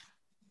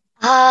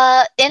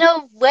 In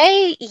a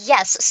way,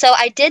 yes. So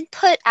I did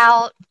put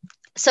out,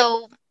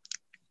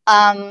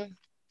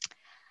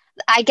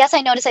 I guess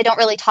I noticed I don't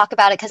really talk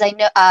about it because I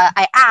know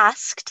I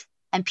asked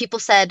and people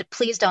said,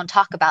 please don't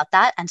talk about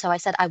that. And so I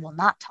said, I will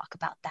not talk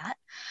about that.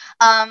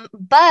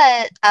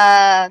 But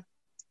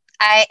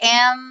I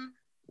am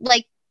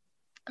like,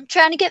 I'm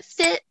trying to get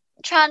fit,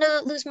 trying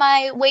to lose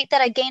my weight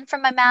that I gained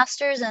from my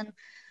master's and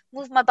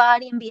move my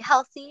body and be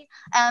healthy.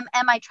 Am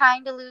I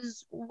trying to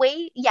lose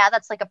weight? Yeah,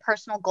 that's like a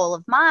personal goal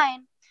of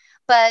mine.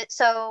 But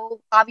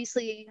so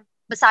obviously,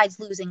 besides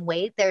losing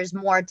weight, there's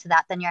more to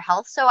that than your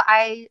health. So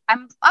I'm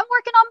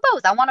working on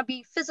both. I want to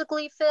be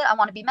physically fit. I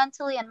want to be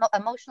mentally and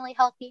emotionally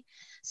healthy.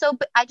 So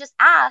but I just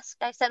asked,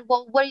 I said,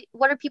 well,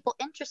 what are people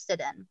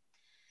interested in?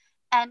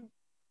 And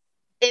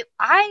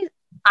I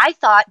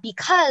thought,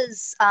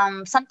 because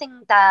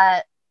something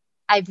that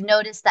I've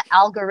noticed the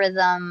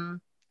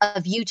algorithm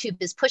of YouTube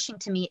is pushing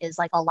to me is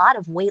like a lot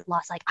of weight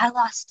loss. Like I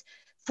lost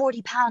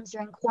 40 pounds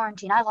during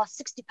quarantine. I lost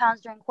 60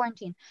 pounds during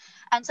quarantine.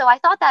 And so I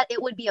thought that it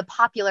would be a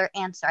popular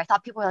answer. I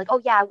thought people were like, oh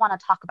yeah, I want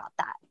to talk about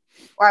that.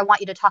 Or I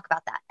want you to talk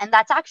about that. And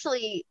that's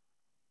actually,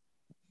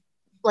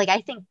 like, I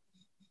think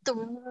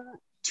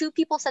two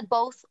people said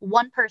both.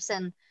 One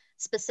person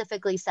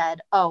specifically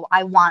said, oh,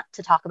 I want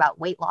to talk about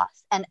weight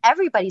loss. And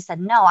everybody said,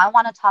 no, I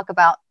want to talk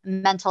about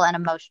mental and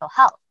emotional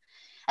health.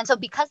 And so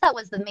because that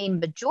was the main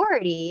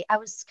majority, I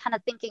was kind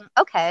of thinking,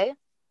 okay,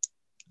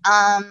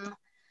 um,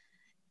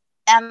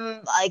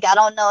 I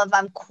don't know if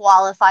I'm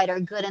qualified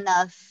or good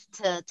enough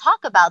to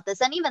talk about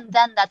this. And even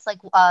then, that's like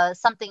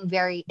something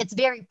it's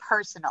very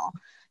personal.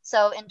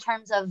 So in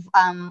terms of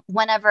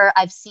whenever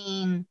I've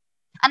seen,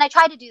 and I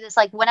try to do this,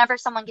 like whenever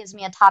someone gives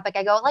me a topic,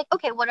 I go like,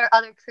 okay, what are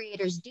other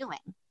creators doing?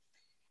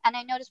 And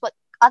I noticed what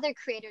other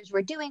creators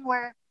were doing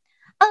were,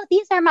 oh,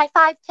 these are my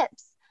 5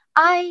 tips.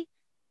 I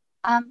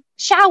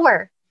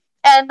shower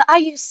and I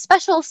use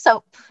special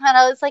soap. And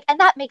I was like, and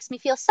that makes me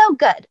feel so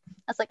good.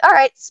 I was like, all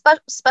right,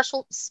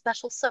 special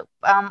soap.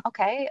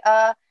 Okay.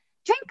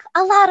 Drink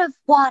a lot of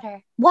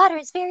water. Water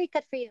is very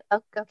good for you.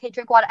 Okay,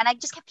 drink water. And I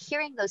just kept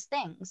hearing those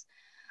things.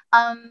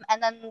 And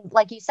then,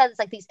 like you said, it's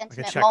like these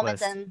intimate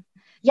moments, and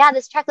yeah,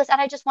 this checklist.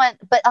 And I just went,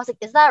 but I was like,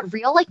 is that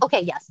real? Like,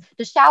 okay, yes.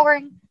 Does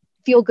showering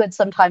feel good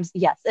sometimes?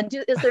 Yes. And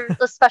is there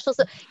a special?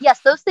 Yes,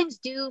 those things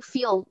do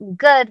feel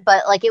good,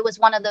 but like it was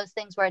one of those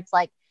things where it's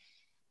like,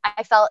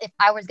 I felt if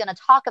I was going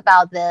to talk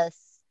about this,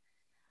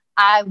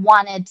 I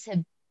wanted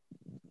to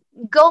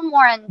go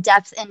more in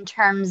depth in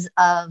terms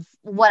of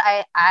what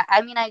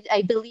I mean,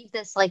 I believe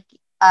this, like,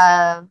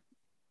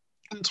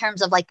 in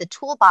terms of like the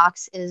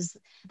toolbox is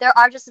there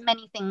are just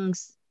many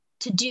things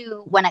to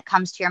do when it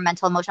comes to your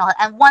mental emotional health,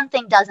 and one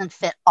thing doesn't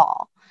fit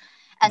all.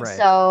 And Right.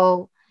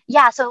 so,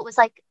 yeah, so it was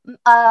like,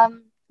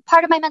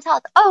 part of my mental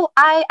health. Oh,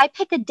 I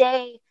pick a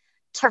day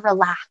to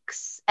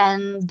relax,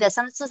 and this,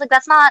 and it's just like,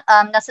 that's not,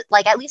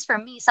 like, at least for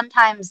me,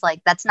 sometimes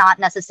like that's not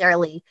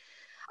necessarily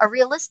a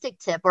realistic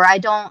tip, or I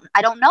don't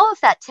know if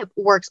that tip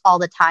works all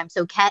the time.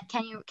 So can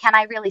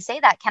I really say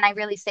that? Can I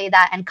really say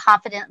that and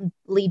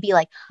confidently be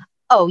like,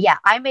 oh yeah,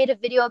 I made a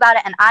video about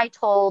it and I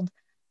told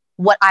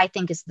what I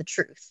think is the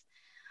truth.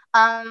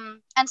 And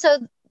so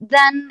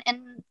then,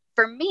 and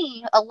for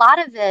me, a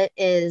lot of it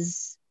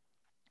is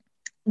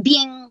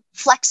being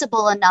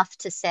flexible enough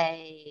to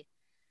say,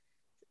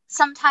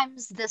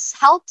 sometimes this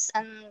helps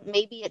and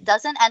maybe it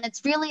doesn't. And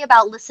it's really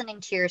about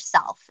listening to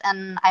yourself.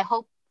 And I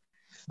hope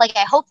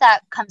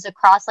that comes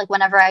across, like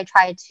whenever I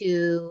try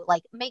to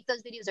like make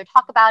those videos or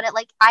talk about it,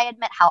 like I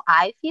admit how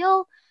I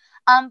feel.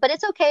 But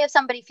it's okay if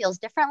somebody feels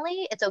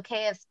differently. It's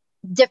okay if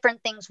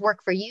different things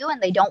work for you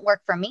and they don't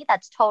work for me.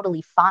 That's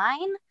totally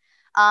fine.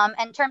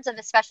 In terms of,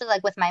 especially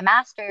like with my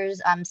master's,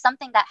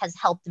 something that has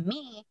helped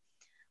me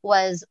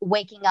was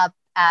waking up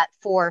at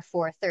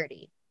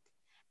 4:30.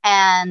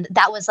 And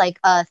that was like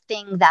a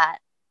thing that,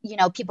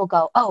 people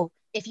go, oh,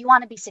 if you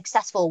want to be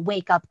successful,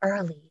 wake up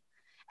early.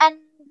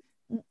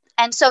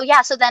 And so,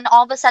 yeah, so then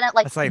all of a sudden,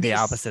 like, that's like the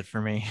opposite for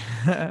me.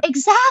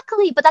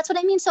 Exactly. But that's what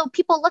I mean. So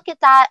people look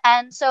at that.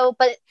 And so,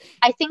 but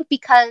I think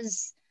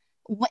because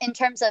in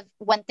terms of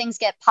when things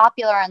get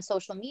popular on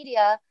social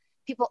media,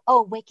 people,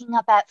 oh, waking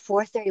up at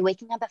 4:30,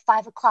 waking up at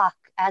 5 o'clock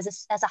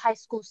as a high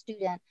school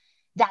student,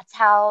 that's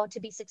how to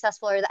be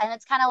successful. And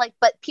it's kind of like,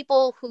 but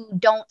people who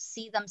don't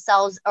see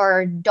themselves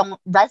or don't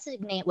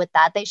resonate with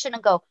that, they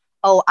shouldn't go,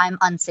 oh, I'm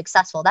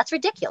unsuccessful. That's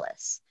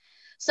ridiculous.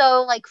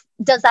 So like,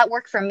 does that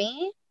work for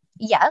me?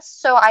 Yes.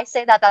 So I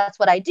say that that's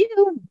what I do.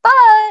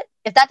 But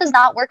if that does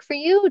not work for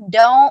you,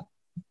 don't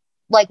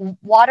like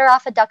water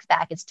off a duck's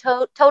back. It's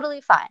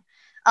totally fine.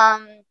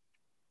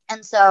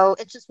 And so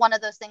it's just one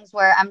of those things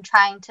where I'm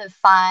trying to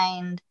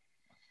find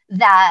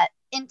that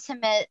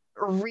intimate,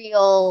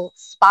 real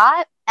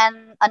spot.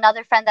 And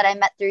another friend that I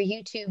met through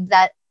YouTube,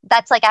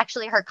 that's like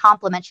actually her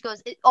compliment. She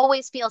goes, it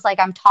always feels like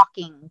I'm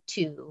talking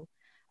to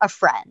a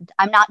friend.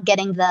 I'm not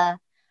getting the,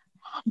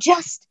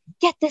 just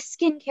get this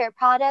skincare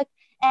product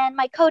and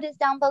my code is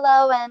down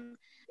below and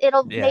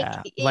it'll make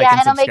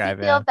it'll make you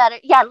feel better.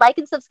 Yeah, like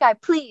and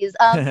subscribe, please.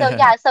 So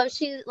yeah, so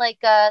she like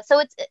so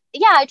it's,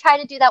 yeah, I try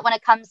to do that when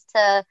it comes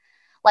to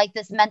like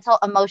this mental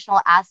emotional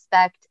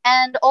aspect.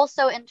 And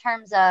also in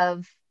terms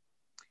of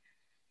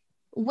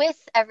with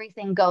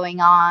everything going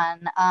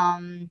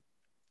on,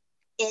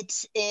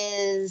 it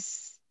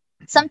is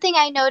something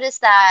I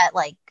noticed that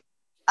like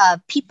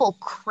people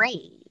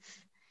crave.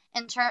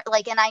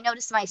 Like, and I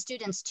noticed my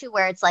students too,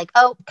 where it's like,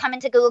 oh, come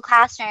into Google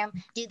Classroom,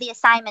 do the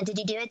assignment. Did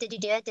you do it? Did you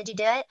do it? Did you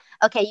do it?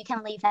 Okay, you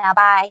can leave now.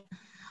 Bye.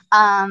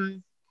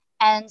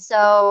 And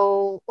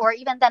so, or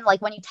even then,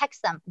 like when you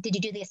text them, did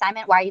you do the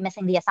assignment? Why are you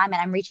missing the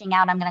assignment? I'm reaching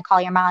out. I'm going to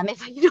call your mom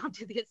if you don't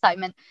do the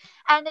assignment.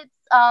 And it's,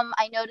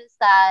 I noticed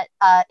that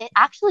it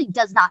actually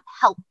does not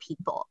help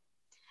people.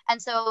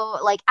 And so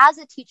like as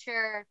a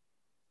teacher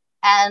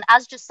and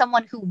as just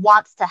someone who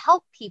wants to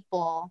help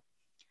people,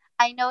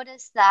 I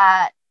noticed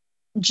that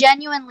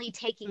genuinely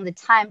taking the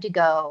time to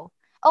go,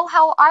 oh,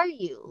 how are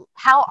you?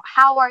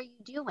 How are you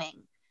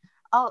doing?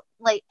 Oh,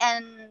 like,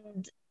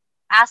 and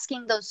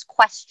asking those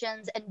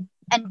questions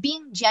and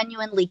being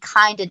genuinely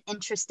kind and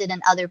interested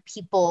in other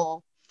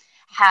people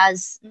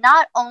has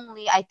not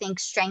only, I think,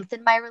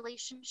 strengthened my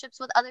relationships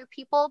with other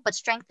people, but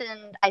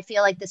strengthened, I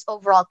feel like, this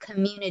overall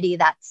community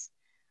that's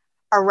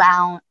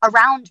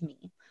around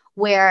me,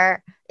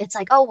 where it's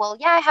like, oh, well,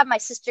 yeah, I have my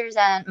sisters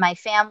and my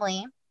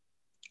family.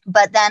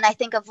 But then I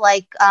think of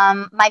like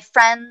my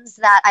friends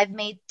that I've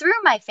made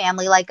through my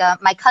family, like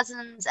my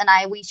cousins and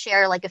I, we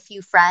share like a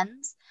few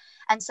friends.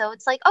 And so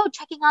it's like, oh,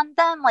 checking on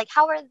them, like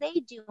how are they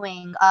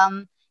doing?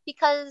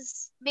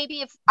 Because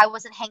maybe if I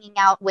wasn't hanging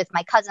out with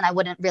my cousin, I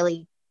wouldn't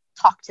really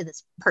talk to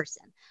this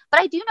person. But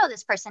I do know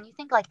this person. You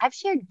think like I've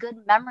shared good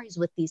memories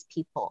with these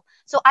people.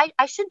 So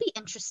I should be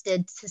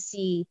interested to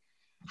see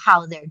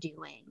how they're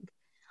doing.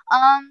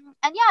 And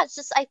yeah, it's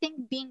just I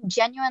think being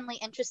genuinely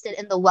interested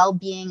in the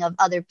well-being of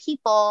other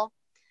people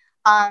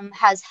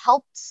has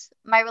helped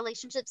my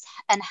relationships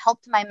and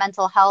helped my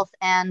mental health,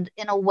 and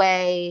in a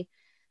way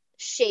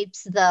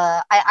shapes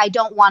I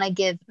don't want to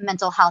give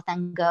mental health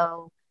and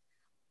go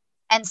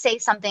and say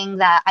something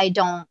that I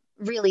don't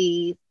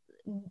really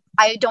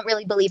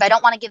believe. I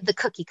don't want to give the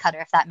cookie cutter,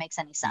 if that makes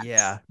any sense.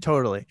 Yeah,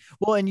 totally.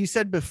 Well, and you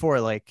said before,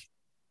 like,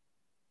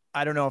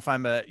 I don't know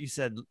if you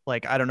said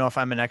like, I don't know if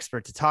I'm an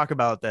expert to talk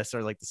about this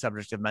or like the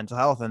subject of mental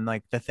health. And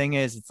like, the thing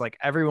is, it's like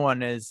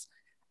everyone is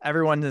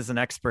an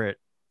expert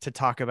to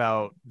talk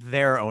about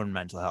their own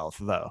mental health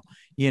though.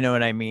 You know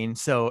what I mean?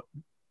 So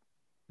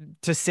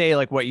to say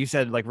like what you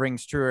said like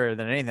rings truer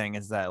than anything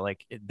is that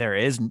like there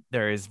is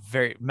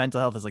very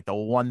mental health is like the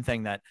one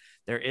thing that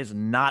there is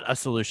not a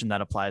solution that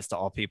applies to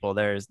all people.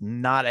 There's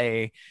not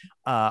a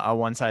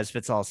one size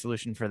fits all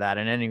solution for that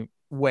in any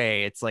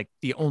way. It's like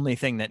the only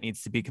thing that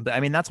needs to be complete. I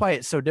mean, that's why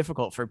it's so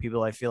difficult for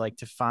people, I feel like,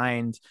 to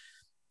find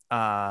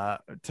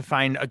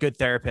a good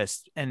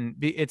therapist. And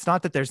it's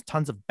not that there's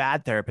tons of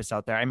bad therapists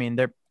out there. I mean,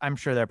 I'm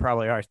sure there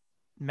probably are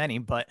many,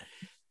 but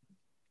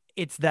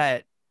it's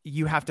that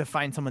you have to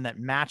find someone that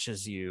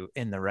matches you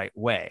in the right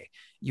way.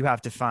 You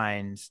have to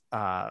find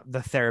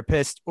the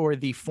therapist or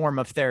the form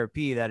of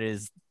therapy that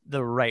is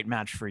the right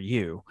match for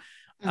you.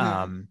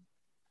 And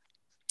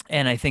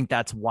I think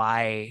that's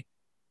why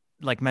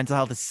like mental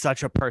health is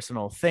such a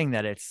personal thing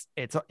that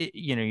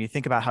you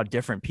think about how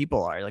different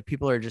people are. Like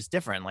people are just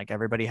different. Like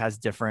everybody has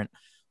different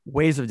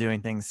ways of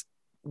doing things,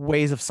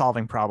 ways of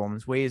solving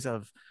problems, ways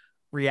of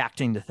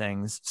reacting to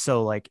things.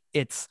 So like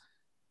it's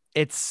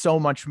so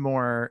much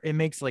more, it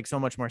makes like so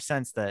much more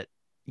sense that,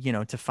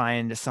 to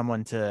find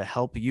someone to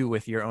help you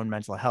with your own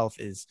mental health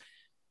is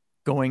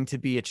going to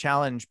be a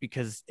challenge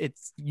because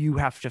you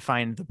have to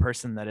find the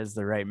person that is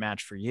the right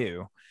match for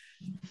you.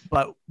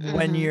 But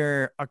when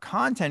you're a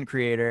content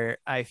creator,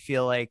 I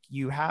feel like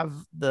you have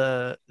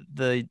the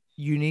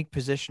unique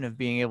position of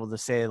being able to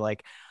say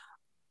like,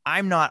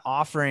 I'm not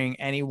offering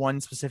any one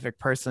specific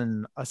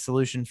person a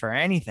solution for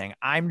anything.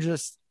 I'm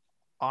just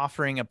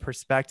offering a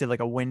perspective,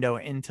 like a window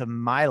into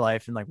my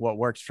life and like what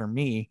works for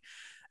me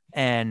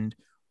and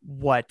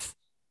what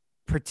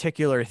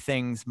particular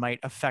things might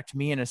affect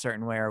me in a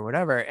certain way or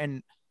whatever.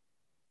 And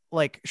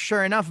like,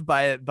 sure enough,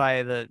 by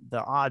the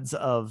odds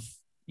of,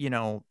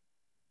 the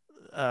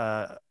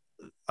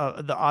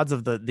odds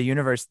of the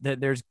universe,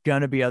 that there's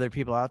gonna be other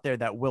people out there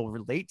that will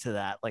relate to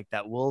that, like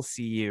that will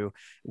see you,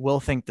 will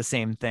think the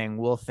same thing,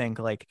 will think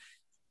like,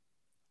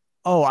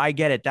 oh, I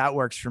get it, that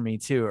works for me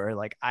too, or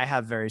like I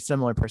have very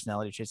similar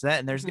personality traits to that.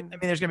 And there's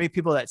gonna be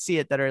people that see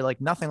it that are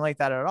like nothing like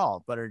that at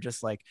all, but are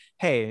just like,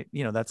 hey,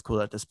 that's cool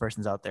that this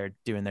person's out there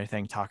doing their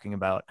thing, talking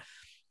about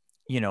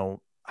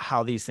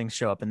how these things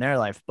show up in their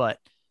life. But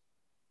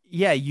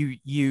yeah,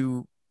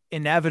 you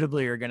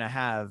inevitably are gonna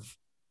have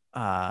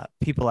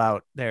people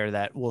out there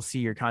that will see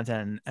your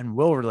content and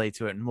will relate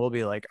to it and will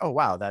be like, oh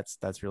wow,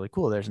 that's really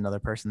cool, there's another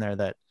person there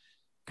that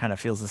kind of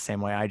feels the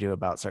same way I do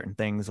about certain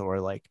things, or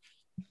like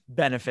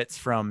benefits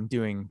from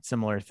doing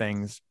similar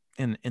things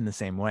in the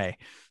same way.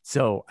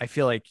 So I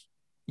feel like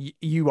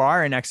you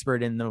are an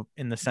expert in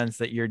the sense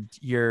that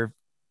you're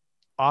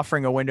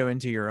offering a window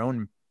into your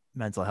own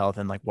mental health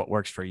and like what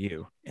works for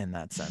you in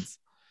that sense.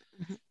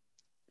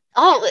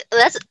 Oh,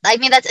 that's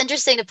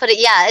interesting to put it.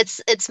 Yeah,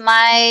 it's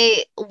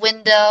my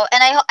window,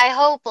 and I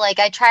hope like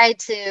I try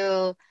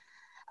to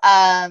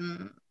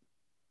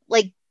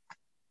like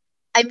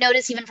I've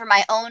noticed even for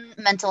my own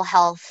mental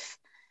health.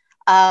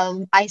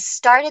 I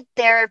started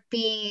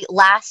therapy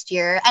last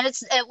year, and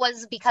it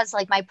was because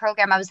like my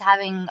program, I was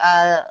having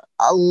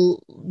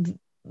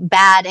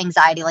bad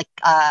anxiety. Like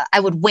I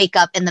would wake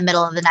up in the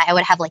middle of the night. I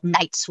would have like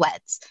night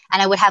sweats,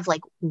 and I would have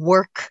like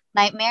work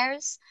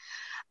nightmares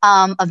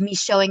of me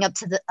showing up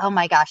to oh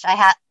my gosh,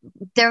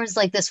 there was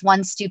like this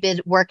one stupid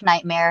work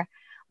nightmare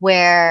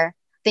where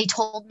they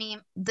told me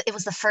it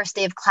was the first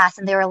day of class,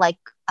 and they were like,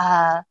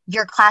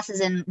 your class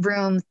is in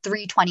room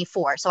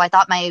 324. So I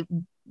thought my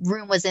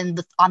room was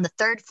on the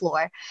third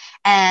floor,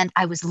 and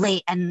I was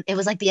late, and it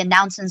was like the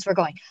announcements were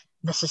going,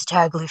 Mrs.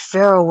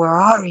 Tagliaferro, where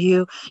are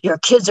you? Your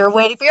kids are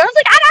waiting for you. I was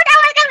like, I don't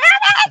know, I can hear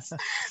this.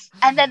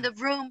 And then the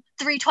room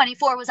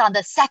 324 was on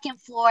the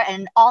second floor,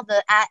 and all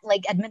the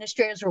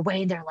administrators were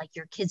waiting. They're like,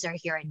 your kids are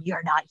here and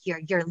you're not here.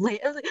 You're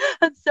late. I was like,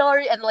 I'm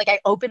sorry. And like I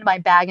opened my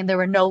bag and there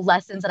were no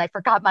lessons, and I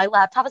forgot my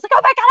laptop. I was like,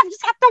 oh my God, I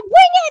just have to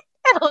wing it.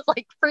 And I was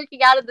like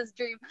freaking out of this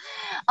dream.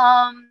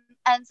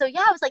 And so,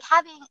 yeah, I was like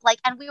having like,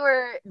 and we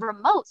were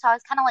remote. So I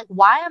was kind of like,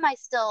 why am I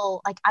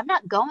still like, I'm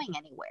not going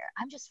anywhere.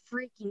 I'm just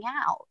freaking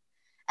out.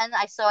 And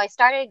so I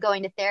started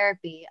going to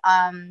therapy.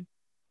 And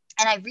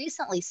I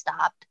recently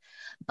stopped.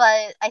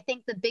 But I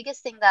think the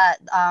biggest thing that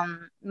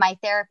my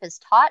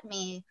therapist taught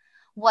me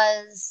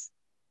was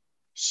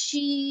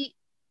she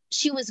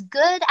she was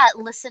good at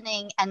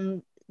listening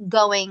and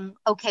going,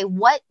 okay,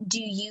 what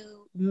do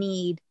you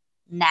need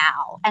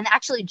now? And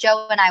actually,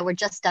 Joe and I were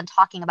just done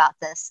talking about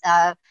this.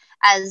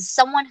 As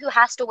someone who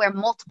has to wear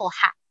multiple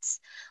hats,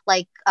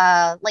 like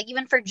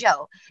even for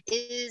Joe,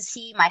 is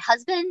he my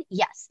husband?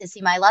 Yes. Is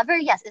he my lover?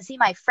 Yes. Is he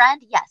my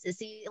friend? Yes. Is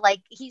he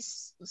like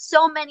he's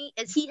so many?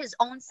 Is he his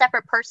own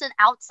separate person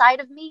outside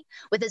of me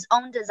with his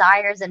own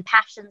desires and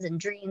passions and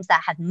dreams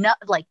that have no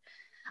like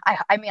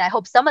I mean, I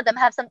hope some of them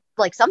have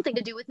something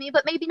to do with me,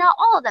 but maybe not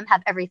all of them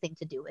have everything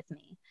to do with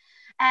me.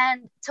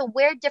 And to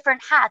wear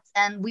different hats.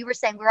 And we were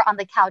saying we were on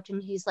the couch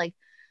and he's like,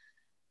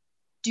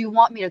 do you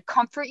want me to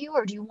comfort you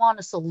or do you want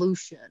a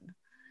solution?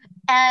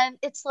 And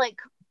it's like,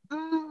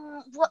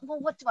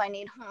 what do I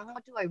need?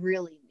 What do I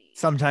really need?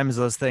 Sometimes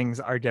those things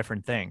are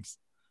different things.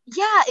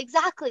 Yeah,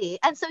 exactly.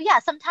 And so, yeah,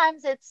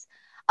 sometimes it's,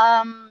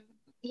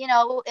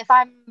 if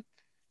I'm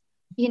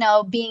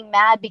being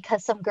mad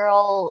because some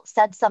girl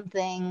said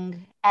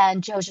something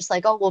and Joe's just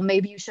like, oh, well,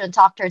 maybe you shouldn't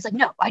talk to her. It's like,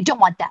 no, I don't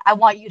want that. I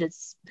want you to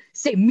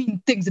say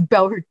mean things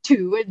about her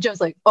too. And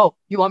Joe's like, oh,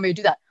 you want me to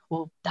do that?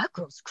 Well, that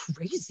girl's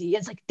crazy.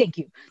 It's like, thank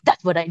you.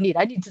 That's what I need.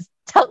 I need to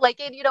tell,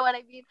 you know what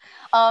I mean?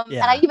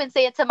 And I even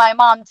say it to my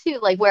mom too,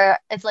 like where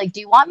it's like, do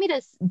you want me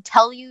to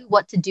tell you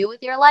what to do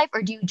with your life?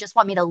 Or do you just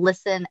want me to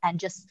listen and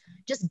just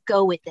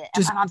go with it?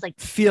 And my mom's like,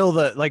 feel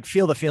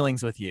the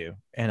feelings with you.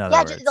 In other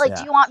words,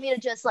 do you want me to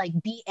just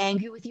be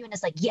angry with you? And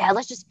it's like, yeah,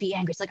 let's just be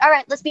angry. It's like, all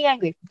right, let's be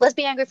angry. Let's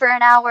be angry for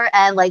an hour.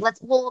 And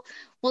we'll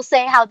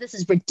say how this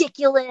is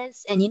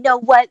ridiculous. And you know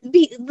what?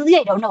 They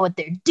don't know what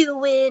they're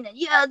doing. And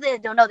yeah, they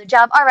don't know their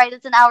job. All right.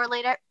 It's an hour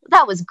later.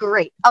 That was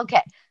great.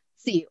 Okay.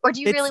 See you. Or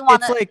do you really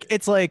want to?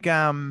 It's like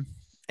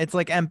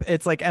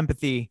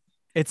empathy.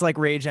 It's like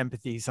rage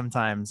empathy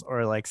sometimes,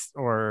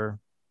 or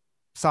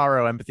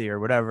sorrow empathy or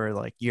whatever.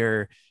 Like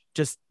you're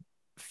just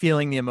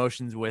feeling the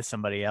emotions with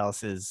somebody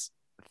else is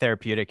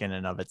therapeutic in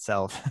and of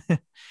itself. And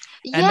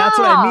that's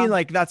what I mean.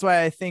 Like, that's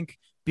why I think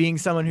being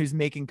someone who's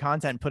making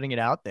content, putting it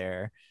out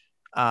there,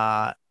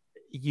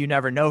 you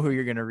never know who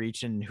you're going to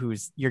reach and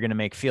you're going to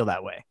make feel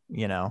that way,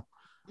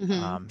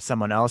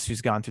 someone else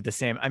who's gone through the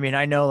same. I mean,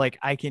 I know, like,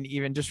 I can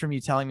even just from you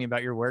telling me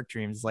about your work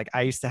dreams, like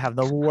I used to have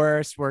the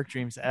worst work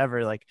dreams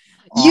ever. Like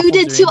you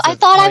did too. I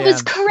thought I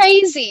was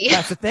crazy.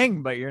 That's the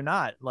thing, but you're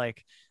not.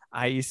 Like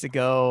I used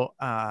to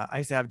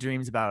have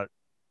dreams about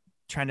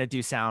trying to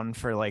do sound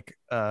for like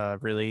a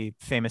really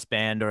famous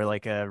band or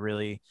like a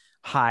really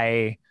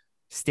high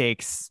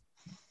stakes,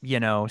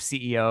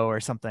 CEO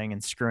or something,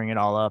 and screwing it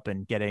all up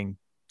and getting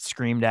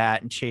screamed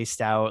at and chased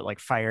out, like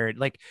fired,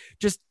 like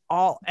just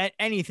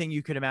anything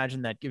you could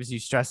imagine that gives you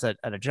stress at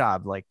a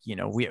job. Like,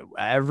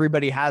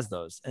 everybody has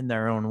those in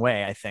their own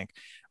way, I think.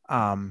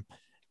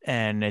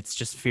 And it's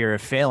just fear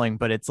of failing,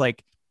 but it's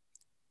like,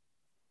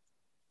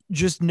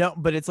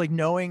 it's like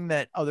knowing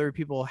that other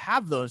people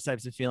have those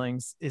types of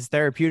feelings is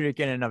therapeutic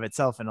in and of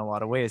itself in a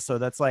lot of ways. So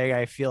that's like,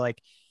 I feel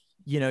like,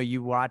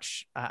 you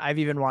watch, I've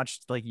even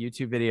watched like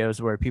YouTube videos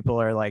where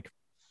people are like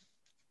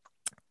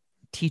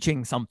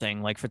teaching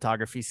something like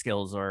photography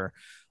skills or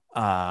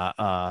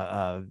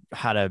how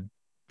to,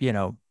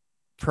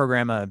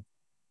 program a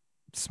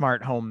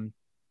smart home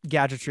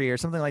gadgetry or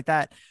something like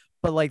that.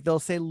 But like they'll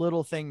say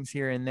little things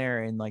here and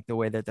there in like the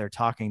way that they're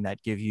talking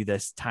that give you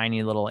this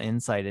tiny little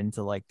insight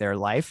into like their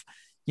life,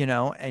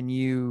 and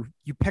you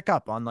pick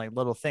up on like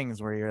little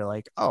things where you're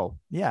like, oh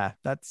yeah,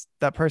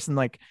 that person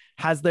like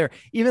has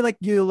even like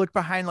you look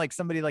behind like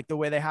somebody, like the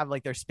way they have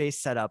like their space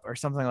set up or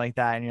something like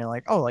that. And you're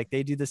like, oh, like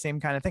they do the same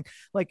kind of thing.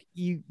 Like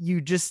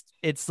you just,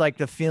 it's like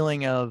the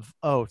feeling of,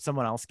 oh,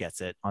 someone else gets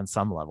it on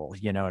some level.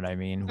 You know what I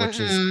mean? Which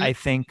is, I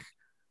think,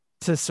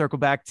 to circle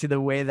back to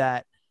the way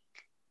that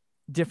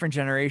different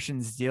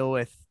generations deal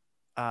with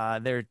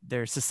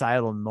their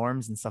societal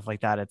norms and stuff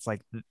like that. It's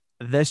like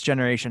this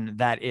generation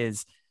that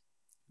is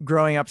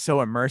growing up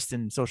so immersed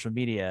in social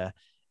media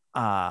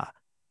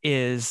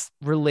is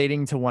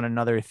relating to one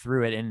another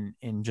through it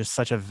in just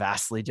such a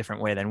vastly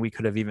different way than we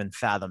could have even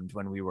fathomed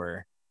when we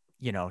were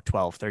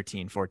 12,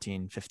 13,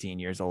 14, 15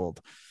 years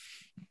old.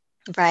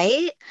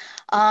 Right.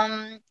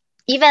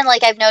 Even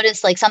like I've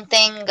noticed like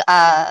something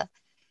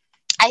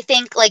I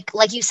think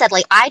like you said,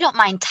 like I don't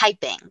mind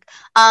typing.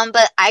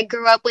 But I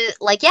grew up with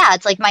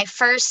it's like my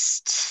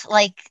first,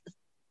 like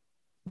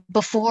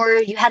before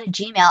you had a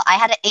Gmail, I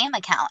had an AIM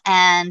account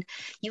and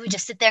you would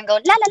just sit there and go la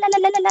la la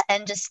la la la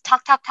and just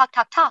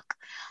talk.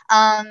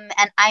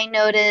 And I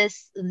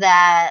noticed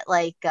that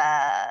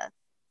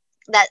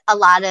that a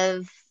lot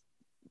of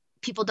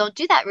people don't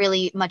do that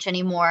really much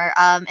anymore.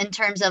 In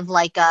terms of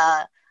like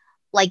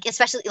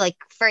especially like,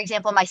 for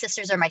example, my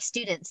sisters or my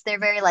students, they're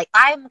very like,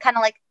 I'm kind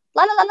of like,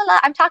 la la la la la,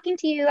 I'm talking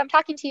to you, and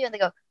they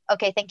go,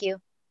 okay, thank you,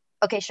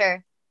 okay,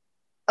 sure,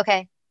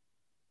 okay,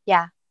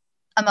 yeah,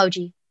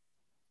 emoji,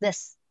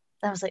 this.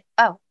 And I was like,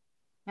 oh,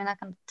 you're not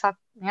gonna talk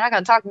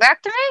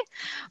back to me?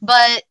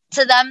 But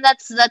to them,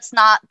 that's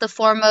not the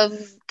form of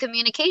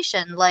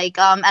communication. Like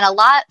and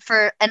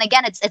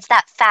again, it's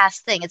that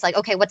fast thing. It's like,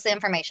 okay, what's the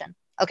information?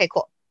 Okay,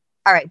 cool,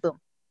 all right, boom.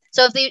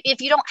 So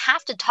if you don't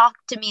have to talk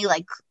to me,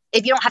 like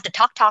if you don't have to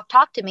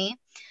talk to me,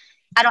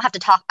 I don't have to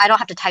talk, I don't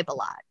have to type a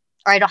lot,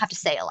 or I don't have to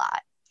say a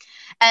lot.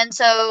 And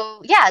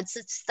so yeah,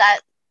 it's that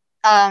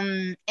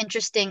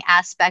interesting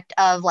aspect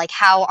of like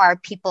how are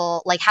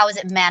people, like how is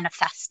it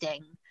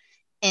manifesting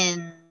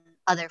in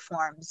other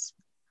forms.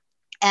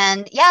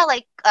 And yeah,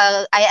 like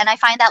I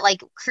find that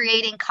like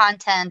creating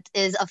content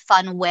is a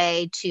fun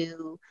way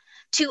to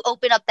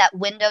open up that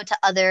window to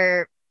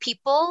other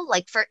people,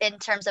 like for in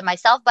terms of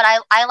myself. But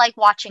I like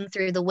watching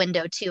through the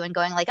window too and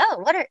going like, oh,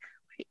 what are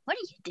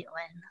you doing?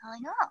 I'm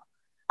like, oh,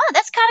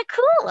 that's kind of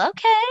cool.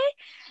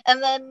 Okay.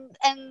 And then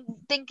and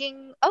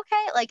thinking,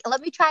 okay, like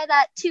let me try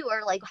that too.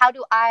 Or like how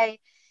do I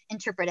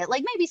interpret it?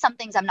 Like maybe some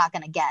things I'm not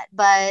gonna get,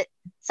 but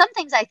some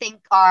things I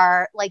think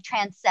are like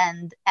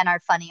transcend and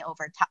are funny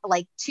over time,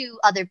 like to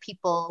other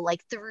people,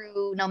 like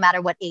through no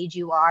matter what age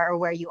you are or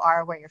where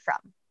you're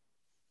from.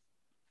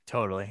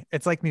 Totally.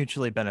 It's like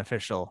mutually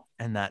beneficial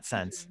in that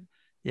sense. Mhm.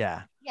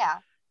 Yeah. Yeah.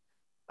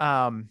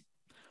 Um,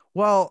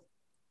 well,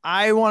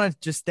 I want to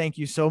just thank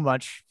you so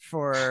much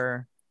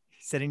for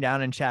sitting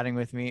down and chatting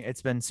with me.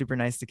 It's been super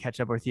nice to catch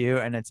up with you,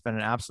 and it's been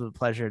an absolute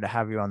pleasure to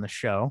have you on the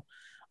show.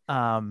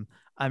 Um,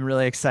 I'm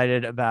really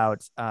excited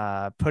about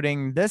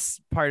putting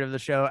this part of the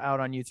show out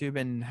on YouTube,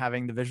 and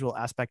having the visual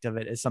aspect of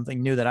it is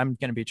something new that I'm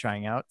going to be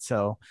trying out.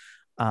 So,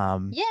 Yay,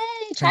 try new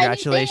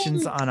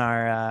congratulations things. on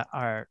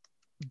our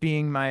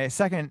being my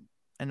second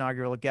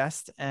inaugural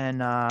guest,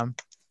 and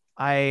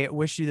I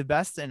wish you the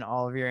best in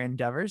all of your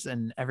endeavors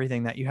and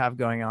everything that you have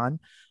going on.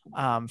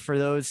 For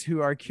those who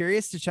are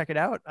curious to check it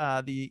out,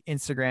 the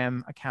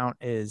Instagram account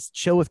is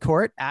Chill with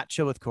Court, at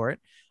Chill with Court.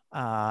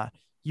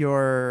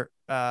 Your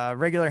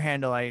regular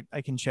handle, I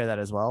can share that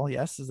as well.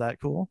 Yes, is that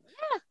cool?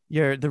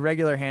 Yeah. The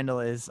regular handle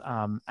is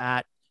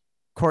at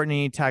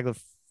Courtney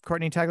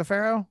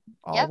Tagliaferro,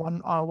 Yep.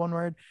 all one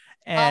word,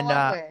 All and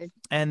one word.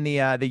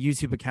 the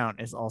YouTube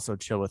account is also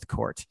Chill with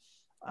Court.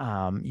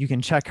 You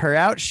can check her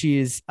out.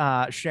 She's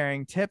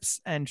sharing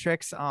tips and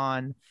tricks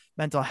on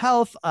mental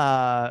health,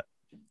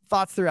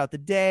 thoughts throughout the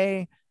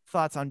day,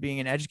 thoughts on being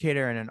an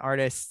educator and an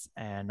artist,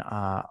 and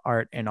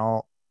art in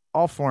all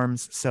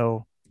forms.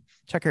 So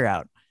check her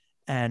out.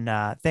 And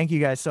thank you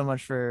guys so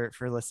much for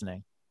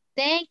listening.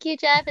 Thank you,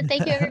 Jeff, and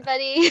thank you,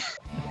 everybody.